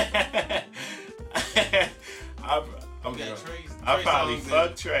 I probably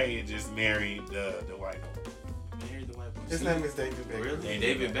fuck Trey and just marry the white boy. Marry the white boy. His name is David Beckham. Really?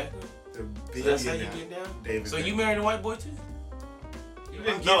 David Beckham? The billionaire. That's how you get down? David so Beckham. you married a white boy too?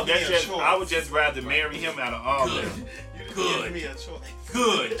 No, that's just. I would just rather marry him out of all of them. Good. Give me a choice.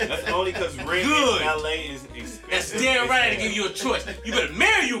 Good. That's only because rent in LA is expensive. That's damn right to give you a choice. You better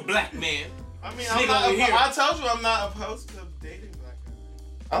marry you, black man. I mean, I told you I'm not opposed to dating black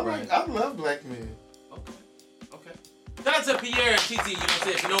men. I love black men. Okay. Shout out to Pierre and TT, you know what I'm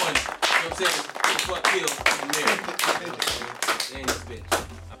saying? Knowing, you know what I'm saying? Fuck kill and marry. Ain't this bitch.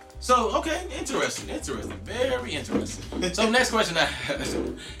 So, okay, interesting. Very interesting. So next question I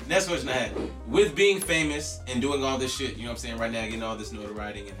had. With being famous and doing all this shit, you know what I'm saying, right now, getting all this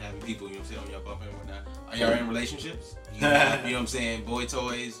notoriety and having people, you know what I'm saying, on your bumper and whatnot, are y'all in relationships? You know what I'm saying, boy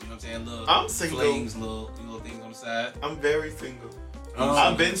toys, you know what I'm saying, little I'm single. flings, little things on the side. I'm very single.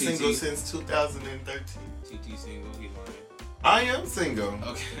 I've been single since 2013. TT single, he lying. I am single.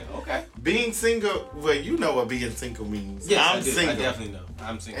 Okay. Being single, well, you know what being single means. Yes, I'm single. I definitely know.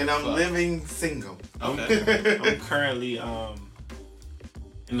 I'm single. And I'm living single. Okay. I'm currently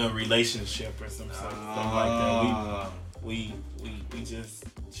in a relationship or something like that. We just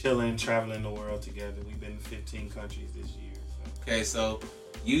chilling, traveling the world together. We've been in 15 countries this year. So. Okay, so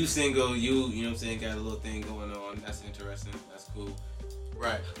you single, you know what I'm saying, got a little thing going on. That's interesting. That's cool.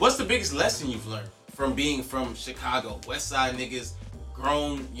 Right. What's the biggest lesson you've learned from being from Chicago? West Side niggas,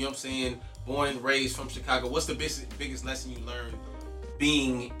 grown, you know what I'm saying, born and raised from Chicago. What's the biggest lesson you learned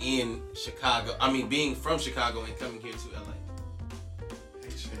being in Chicago? I mean, being from Chicago and coming here to LA?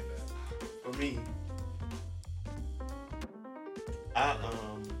 For me,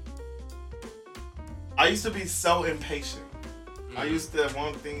 I used to be so impatient. Mm-hmm. I used to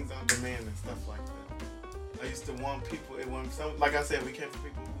want things on demand and stuff like that. I used to want people. Like I said, we came from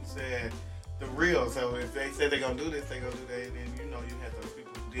people who said the real. So if they said they're gonna do this, they gonna do that. And then you had those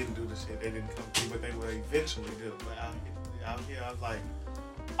people who didn't do the shit. They didn't come through, but they would eventually do. But out here, I was like,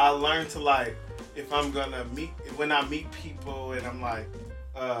 I learned to like, if I'm gonna when I meet people, and I'm like,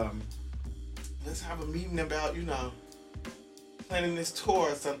 let's have a meeting about planning this tour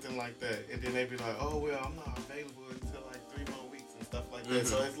or something like that. And then they be like, oh well, I'm not available until like 3 more weeks and stuff like that.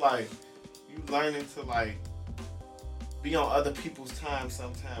 So it's like you learning to like be on other people's time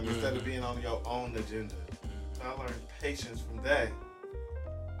sometimes instead of being on your own agenda. So I learned patience from that.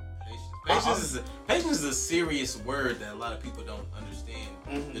 Patience is a serious word that a lot of people don't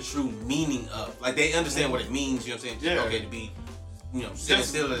understand the true meaning of. Like they understand what it means, you know what I'm saying? Just okay to be, sitting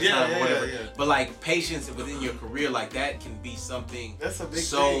still at a time or whatever. Yeah. But like patience within your career, like that can be something that's a big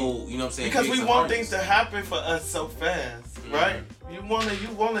thing. You know what I'm saying? Because we want things to happen for us so fast, right? You wanna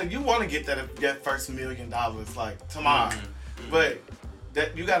get that first $1 million like tomorrow. But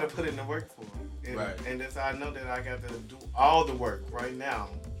that you gotta put in the work for it. And, right. And that's how I know that I got to do all the work right now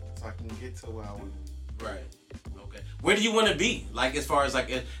so I can get to where I want to. Right. Okay. Where do you want to be? Like as far as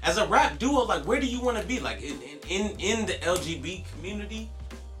like as a rap duo, like where do you want to be? Like in the LGBT community,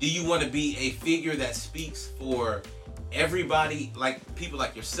 do you want to be a figure that speaks for everybody, like people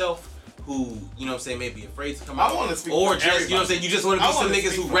like yourself who, you know what I'm saying, may be afraid to come out? I want to speak or for just, everybody. You know what I'm saying, you just want to be some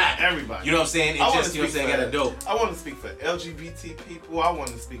niggas who rap. Everybody. You know what I'm saying? And just, you know what I'm saying, got a dope. I want to speak for LGBT people. I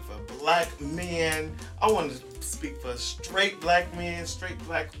want to speak for black men. I want to speak for straight black men, straight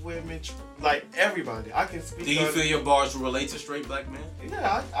black women, like everybody. I can speak. Do you feel your bars relate to straight black men?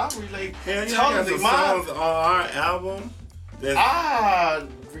 Yeah, I relate. Hell yeah, totally. Songs on our album. I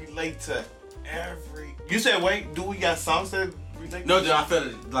relate to every. You said, wait, do we got songs that? No, I feel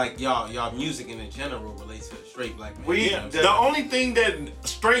like y'all music in general relates to straight black men. The only thing that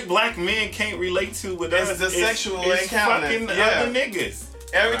straight black men can't relate to with us is the sexual encounter. Fucking other niggas.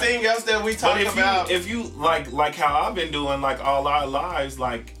 Everything else that we talk about. If you like how I've been doing like all our lives,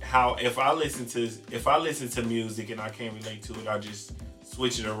 like how if I listen to music and I can't relate to it, I just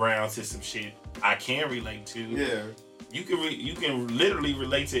switch it around to some shit I can relate to. Yeah. You can literally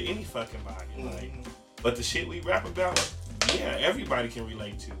relate to any fucking body. Like, but the shit we rap about, yeah, everybody can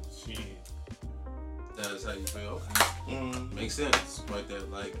relate to. Shit. That is how you feel. Makes sense. Like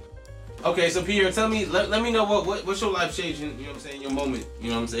that. Like. Okay, so Pierre, tell me, let me know what's your life changing, you know what I'm saying, your moment, you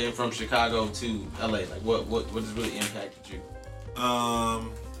know what I'm saying, from Chicago to LA. Like what has really impacted you?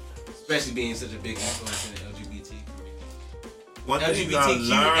 Especially being such a big influence in the LGBT community.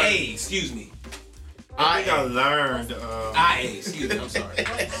 LGBTQA, excuse me. I think I learned. IA, excuse me, I'm sorry.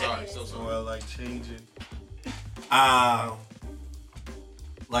 So sorry. Well, like changing.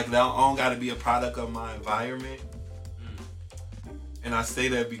 Like that all got to be a product of my environment. And I say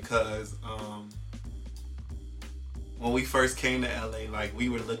that because when we first came to LA, like we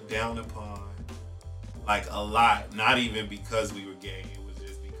were looked down upon like a lot. Not even because we were gay. It was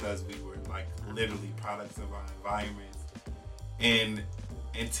just because we were like literally products of our environments. And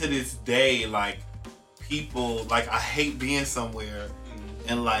to this day, like people, like I hate being somewhere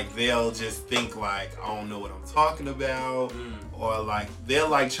and like they'll just think like I don't know what I'm talking about, or like they'll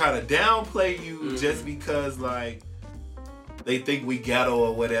like try to downplay you just because like they think we ghetto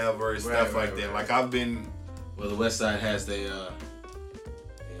or whatever and stuff like that. Like I've been. Well, the West Side has the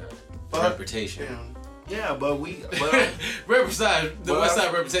reputation. Yeah, but West Side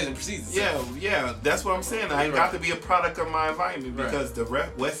reputation precedes itself. Yeah, that's what I'm saying. I got to be a product of my environment because the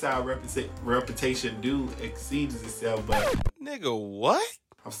West Side reputation do exceeds itself. But nigga, what?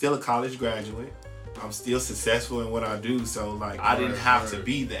 I'm still a college graduate. I'm still successful in what I do. So like, I didn't have to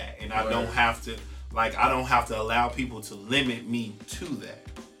be that, and I don't have to. Like, I don't have to allow people to limit me to that.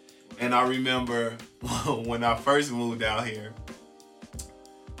 And I remember when I first moved out here,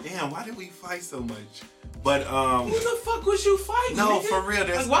 damn, why did we fight so much? But who the fuck was you fighting? No, nigga? for real,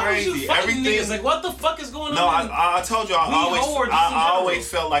 that's like, why crazy. Was you fighting niggas? Like, what the fuck is going on? No, I told you, I always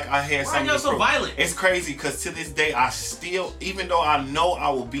felt like I had something to prove. Why are you so violent? It's crazy because to this day, I still, even though I know I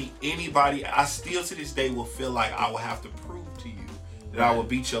will beat anybody, I still to this day will feel like I will have to prove to you that I will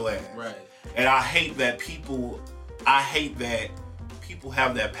beat your ass. Right. And I hate that people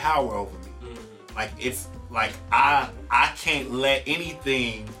have that power over me. Like it's like I can't let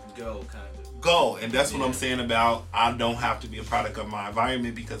anything go. And that's what I'm saying about I don't have to be a product of my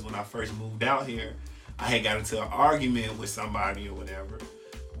environment, because when I first moved out here, I had got into an argument with somebody or whatever.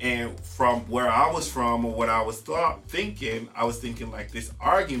 And from where I was from or what I was thinking, I was thinking like this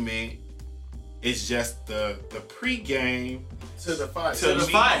argument is just the pregame to the fight. To the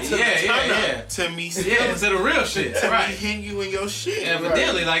fight. Yeah. To me still. Yeah, to the real shit. To me hitting you in your shit.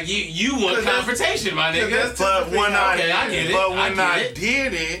 Evidently, like you want confrontation, my nigga. But when I get it. But when I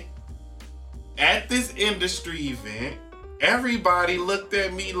did it at this industry event, everybody looked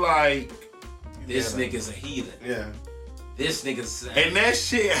at me like this nigga's a heathen. Yeah. This nigga's and that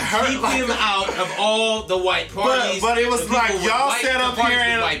shit hurt. Keep him out of all the white parties. But it was like y'all sat up here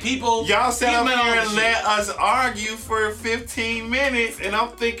and white people. Y'all sat up here and let us argue for 15 minutes, and I'm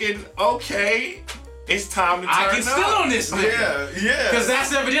thinking, okay, it's time to turn up. I can still on this nigga. Yeah. Because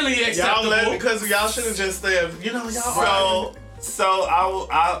that's evidently acceptable. Because y'all should have just said, y'all. So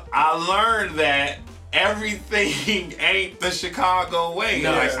I learned that everything ain't the Chicago way.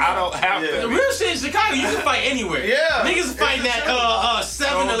 No, like I don't have to. The real shit in Chicago, you can fight anywhere. Yeah. Niggas fighting at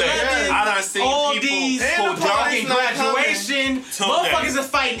 7-Eleven. I done seen all people these who fucking graduation. Motherfuckers are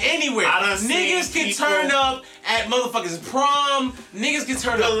fighting anywhere. Niggas can turn up at motherfuckers prom. Niggas can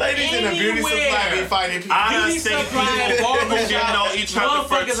turn up the ladies in the beauty supply be fighting people. I done seen people who didn't know each other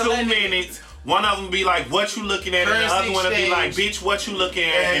for 2 minutes. One of them be like, "What you looking at?" And the other one will be like, "Bitch, what you looking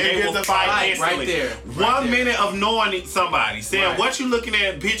at?" And they will fight instantly. Right there. 1 minute of knowing somebody, saying, "What you looking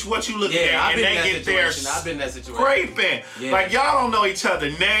at, bitch? What you looking at?" And they get there. I've been in that situation. Scraping. Yeah. Like y'all don't know each other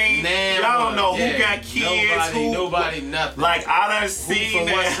names. Y'all don't know who got kids. Nobody, nothing. Like I done seen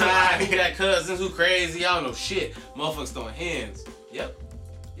who that. Who got cousins? Who crazy? Y'all don't know shit. Motherfuckers throwing hands. Yep.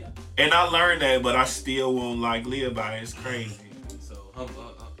 And I learned that, but I still won't like live by it. It's crazy. So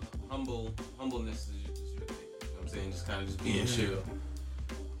humbleness is your thing. You know what I'm saying? Just kind of just being chill. You know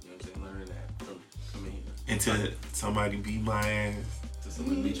what I'm saying? Learning that from coming here. Until somebody beat my ass. Until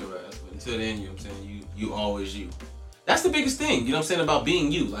somebody beat your ass. But until then, you know what I'm saying? You always you. That's the biggest thing, you know what I'm saying, about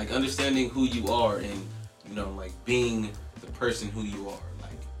being you. Like understanding who you are and, you know, like being the person who you are.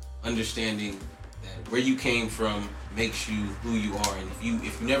 Like understanding that where you came from makes you who you are, and if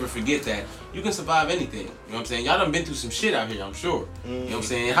you never forget that, you can survive anything. You know what I'm saying? Y'all done been through some shit out here, I'm sure. You know what I'm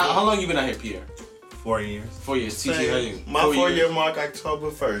saying? How long you been out here, Pierre? 4 years. 4 years. TT, how you? My 4 year mark,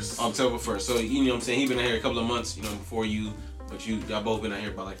 October 1st. October 1st. So you know what I'm saying? He been out here a couple of months, you know, before you but y'all both been out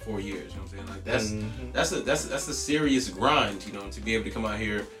here about like 4 years. You know what I'm saying? Like that's a serious grind. You know, to be able to come out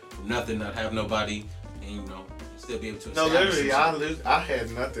here from nothing, not have nobody, and you know, still be able to. No, literally, I had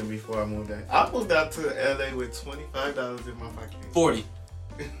nothing before I moved out. I moved out to LA with $25 in my pocket. 40.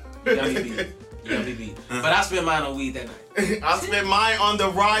 You got me beat. But I spent mine on weed that night. I spent mine on the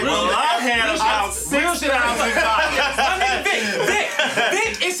ride. Well, I had about $6,000. My nigga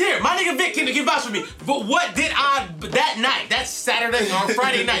Vic is here. My nigga Vic can vouch for me. But what did I, that night, that Saturday or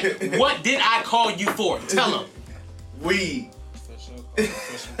Friday night, what did I call you for? Tell him. Weed.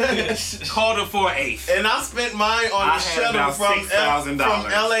 Called him for an eighth. And I spent mine on the shuttle from LAX.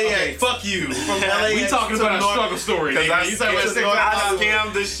 Okay, fuck you. From LAX. We talking about a struggle story. Because I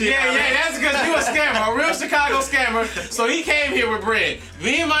scammed the shit. Yeah, that's because you a scammer, a real Chicago scammer. So he came here with bread.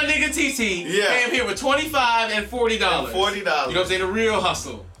 Me and my nigga TT came here with $25 and $40. $40. You know what I'm saying? The real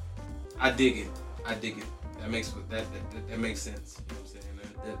hustle. I dig it. That makes sense. You know what I'm saying?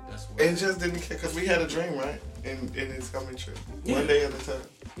 That's what it just didn't care because we had a dream, right? And it's coming true. One day at a time.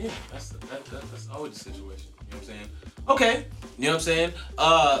 Yeah, that's always the situation. You know what I'm saying? Okay. You know what I'm saying?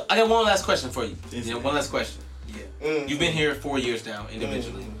 I got one last question for you. One last question. Yeah. You've been here 4 years now,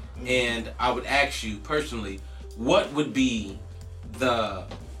 individually. And I would ask you personally, what would be the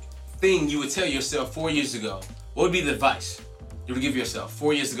thing you would tell yourself 4 years ago? What would be the advice you would give yourself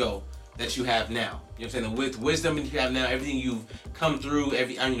 4 years ago that you have now? You know what I'm saying? With wisdom that you have now, everything you've come through,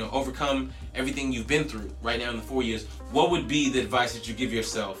 overcome everything you've been through right now in the 4 years, what would be the advice that you give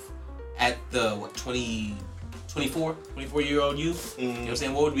yourself at the 24-year-old you? You know what I'm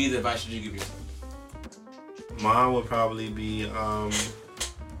saying? What would be the advice that you give yourself? Mine would probably be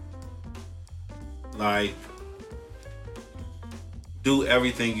like do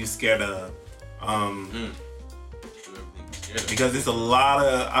everything you're scared of. Because it's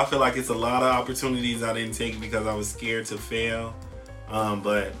I feel like it's a lot of opportunities I didn't take because I was scared to fail.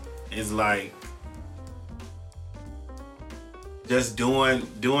 But it's like just doing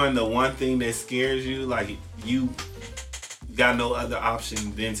the one thing that scares you, like you got no other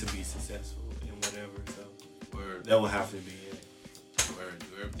option than to be successful in whatever. So that would have to be it.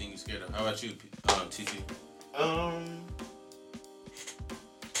 Do everything you're scared of. How about you, TT?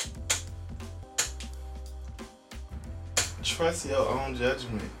 Trust your own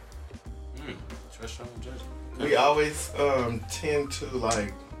judgment. Trust your own judgment. We always tend to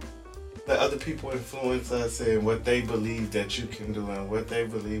like let other people influence us in what they believe that you can do and what they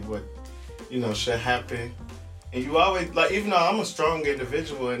believe should happen. And you always even though I'm a strong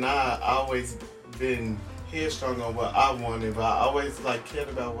individual and I always been headstrong on what I wanted, but I always cared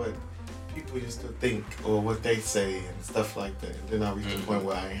about what people used to think or what they say and stuff like that. And then I reached the point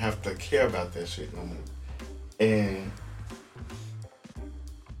where I didn't have to care about that shit no more. And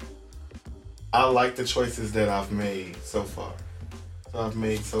I like the choices that I've made so far. So I've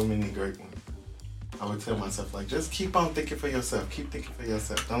made so many great ones. I would tell myself, just keep on thinking for yourself. Keep thinking for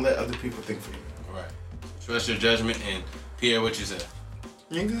yourself. Don't let other people think for you. All right. Trust your judgment. And Pierre, what you said?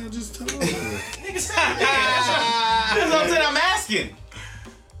 Nigga, just tell me. That's what I'm saying. I'm asking.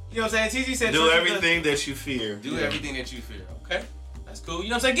 You know what I'm saying? TT said do everything that you fear. Do everything that you fear. Okay? That's cool. You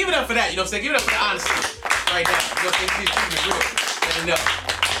know what I'm saying? Give it up for that. You know what I'm saying? Give it up for the honesty right now. You know what I'm saying? TT's real. Let me know.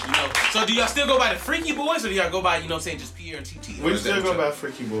 So do y'all still go by the Freaky Boys or do y'all go by, just Pierre and TT? We still go by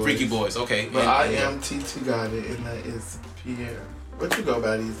Freaky Boys. Freaky Boys, okay. But I am TT got it, and that is Pierre. What you go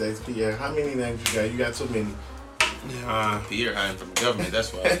by these days, Pierre? How many names you got? You got too many. Pierre, I am from the government,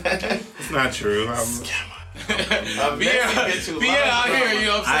 that's why. It's not true. Pierre out here, you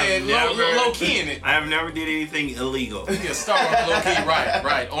know what I'm saying? Low key in it. I have never did anything illegal. Yeah, start off low key,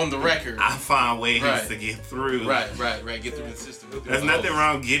 right, on the record. I find ways to get through. Right, get through the system. There's nothing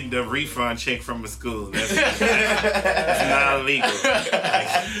wrong getting the refund check from a school. That's not illegal.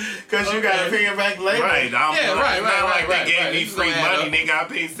 Because you got to pay it back later. Right, right. They gave me free money, nigga. I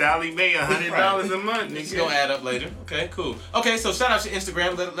paid Sally Mae $100 a month. It's going to add up later. Okay, cool. Okay, so shout out to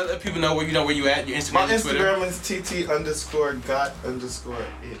Instagram. Let people know where you at. Your Instagram, my Twitter. Instagram is TT_got_it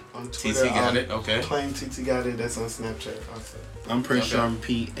on Twitter. TT got it, okay. Plain TT got it, that's on Snapchat also. I'm Prince Charming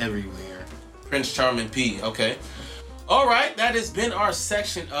P everywhere. Prince Charming P, okay. Alright, that has been our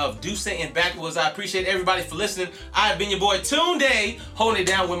section of Do Say and Backwards. I appreciate everybody for listening. I've been your boy Tunde, holding it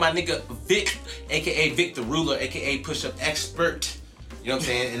down with my nigga Vic, aka Vic the Ruler, aka Push-Up Expert. You know what I'm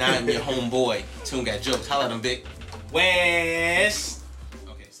saying? And I am your homeboy. Tune got jokes. Holla at him, Vic. West.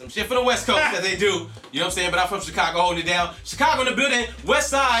 Some shit for the West Coast that they do. You know what I'm saying? But I'm from Chicago, holding it down. Chicago in the building. West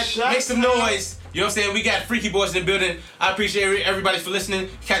Side. Make some noise. You know what I'm saying? We got Freaky Boys in the building. I appreciate everybody for listening.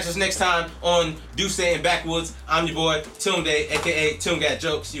 Catch us next time on Deuce and Backwoods. I'm your boy, Tunde, a.k.a. Tungat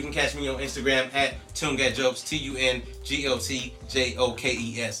Jokes. You can catch me on Instagram at Tungat Jokes,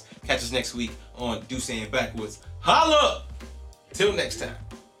 TUNGOTJOKES. Catch us next week on Deuce and Backwoods. Holla! Till next time.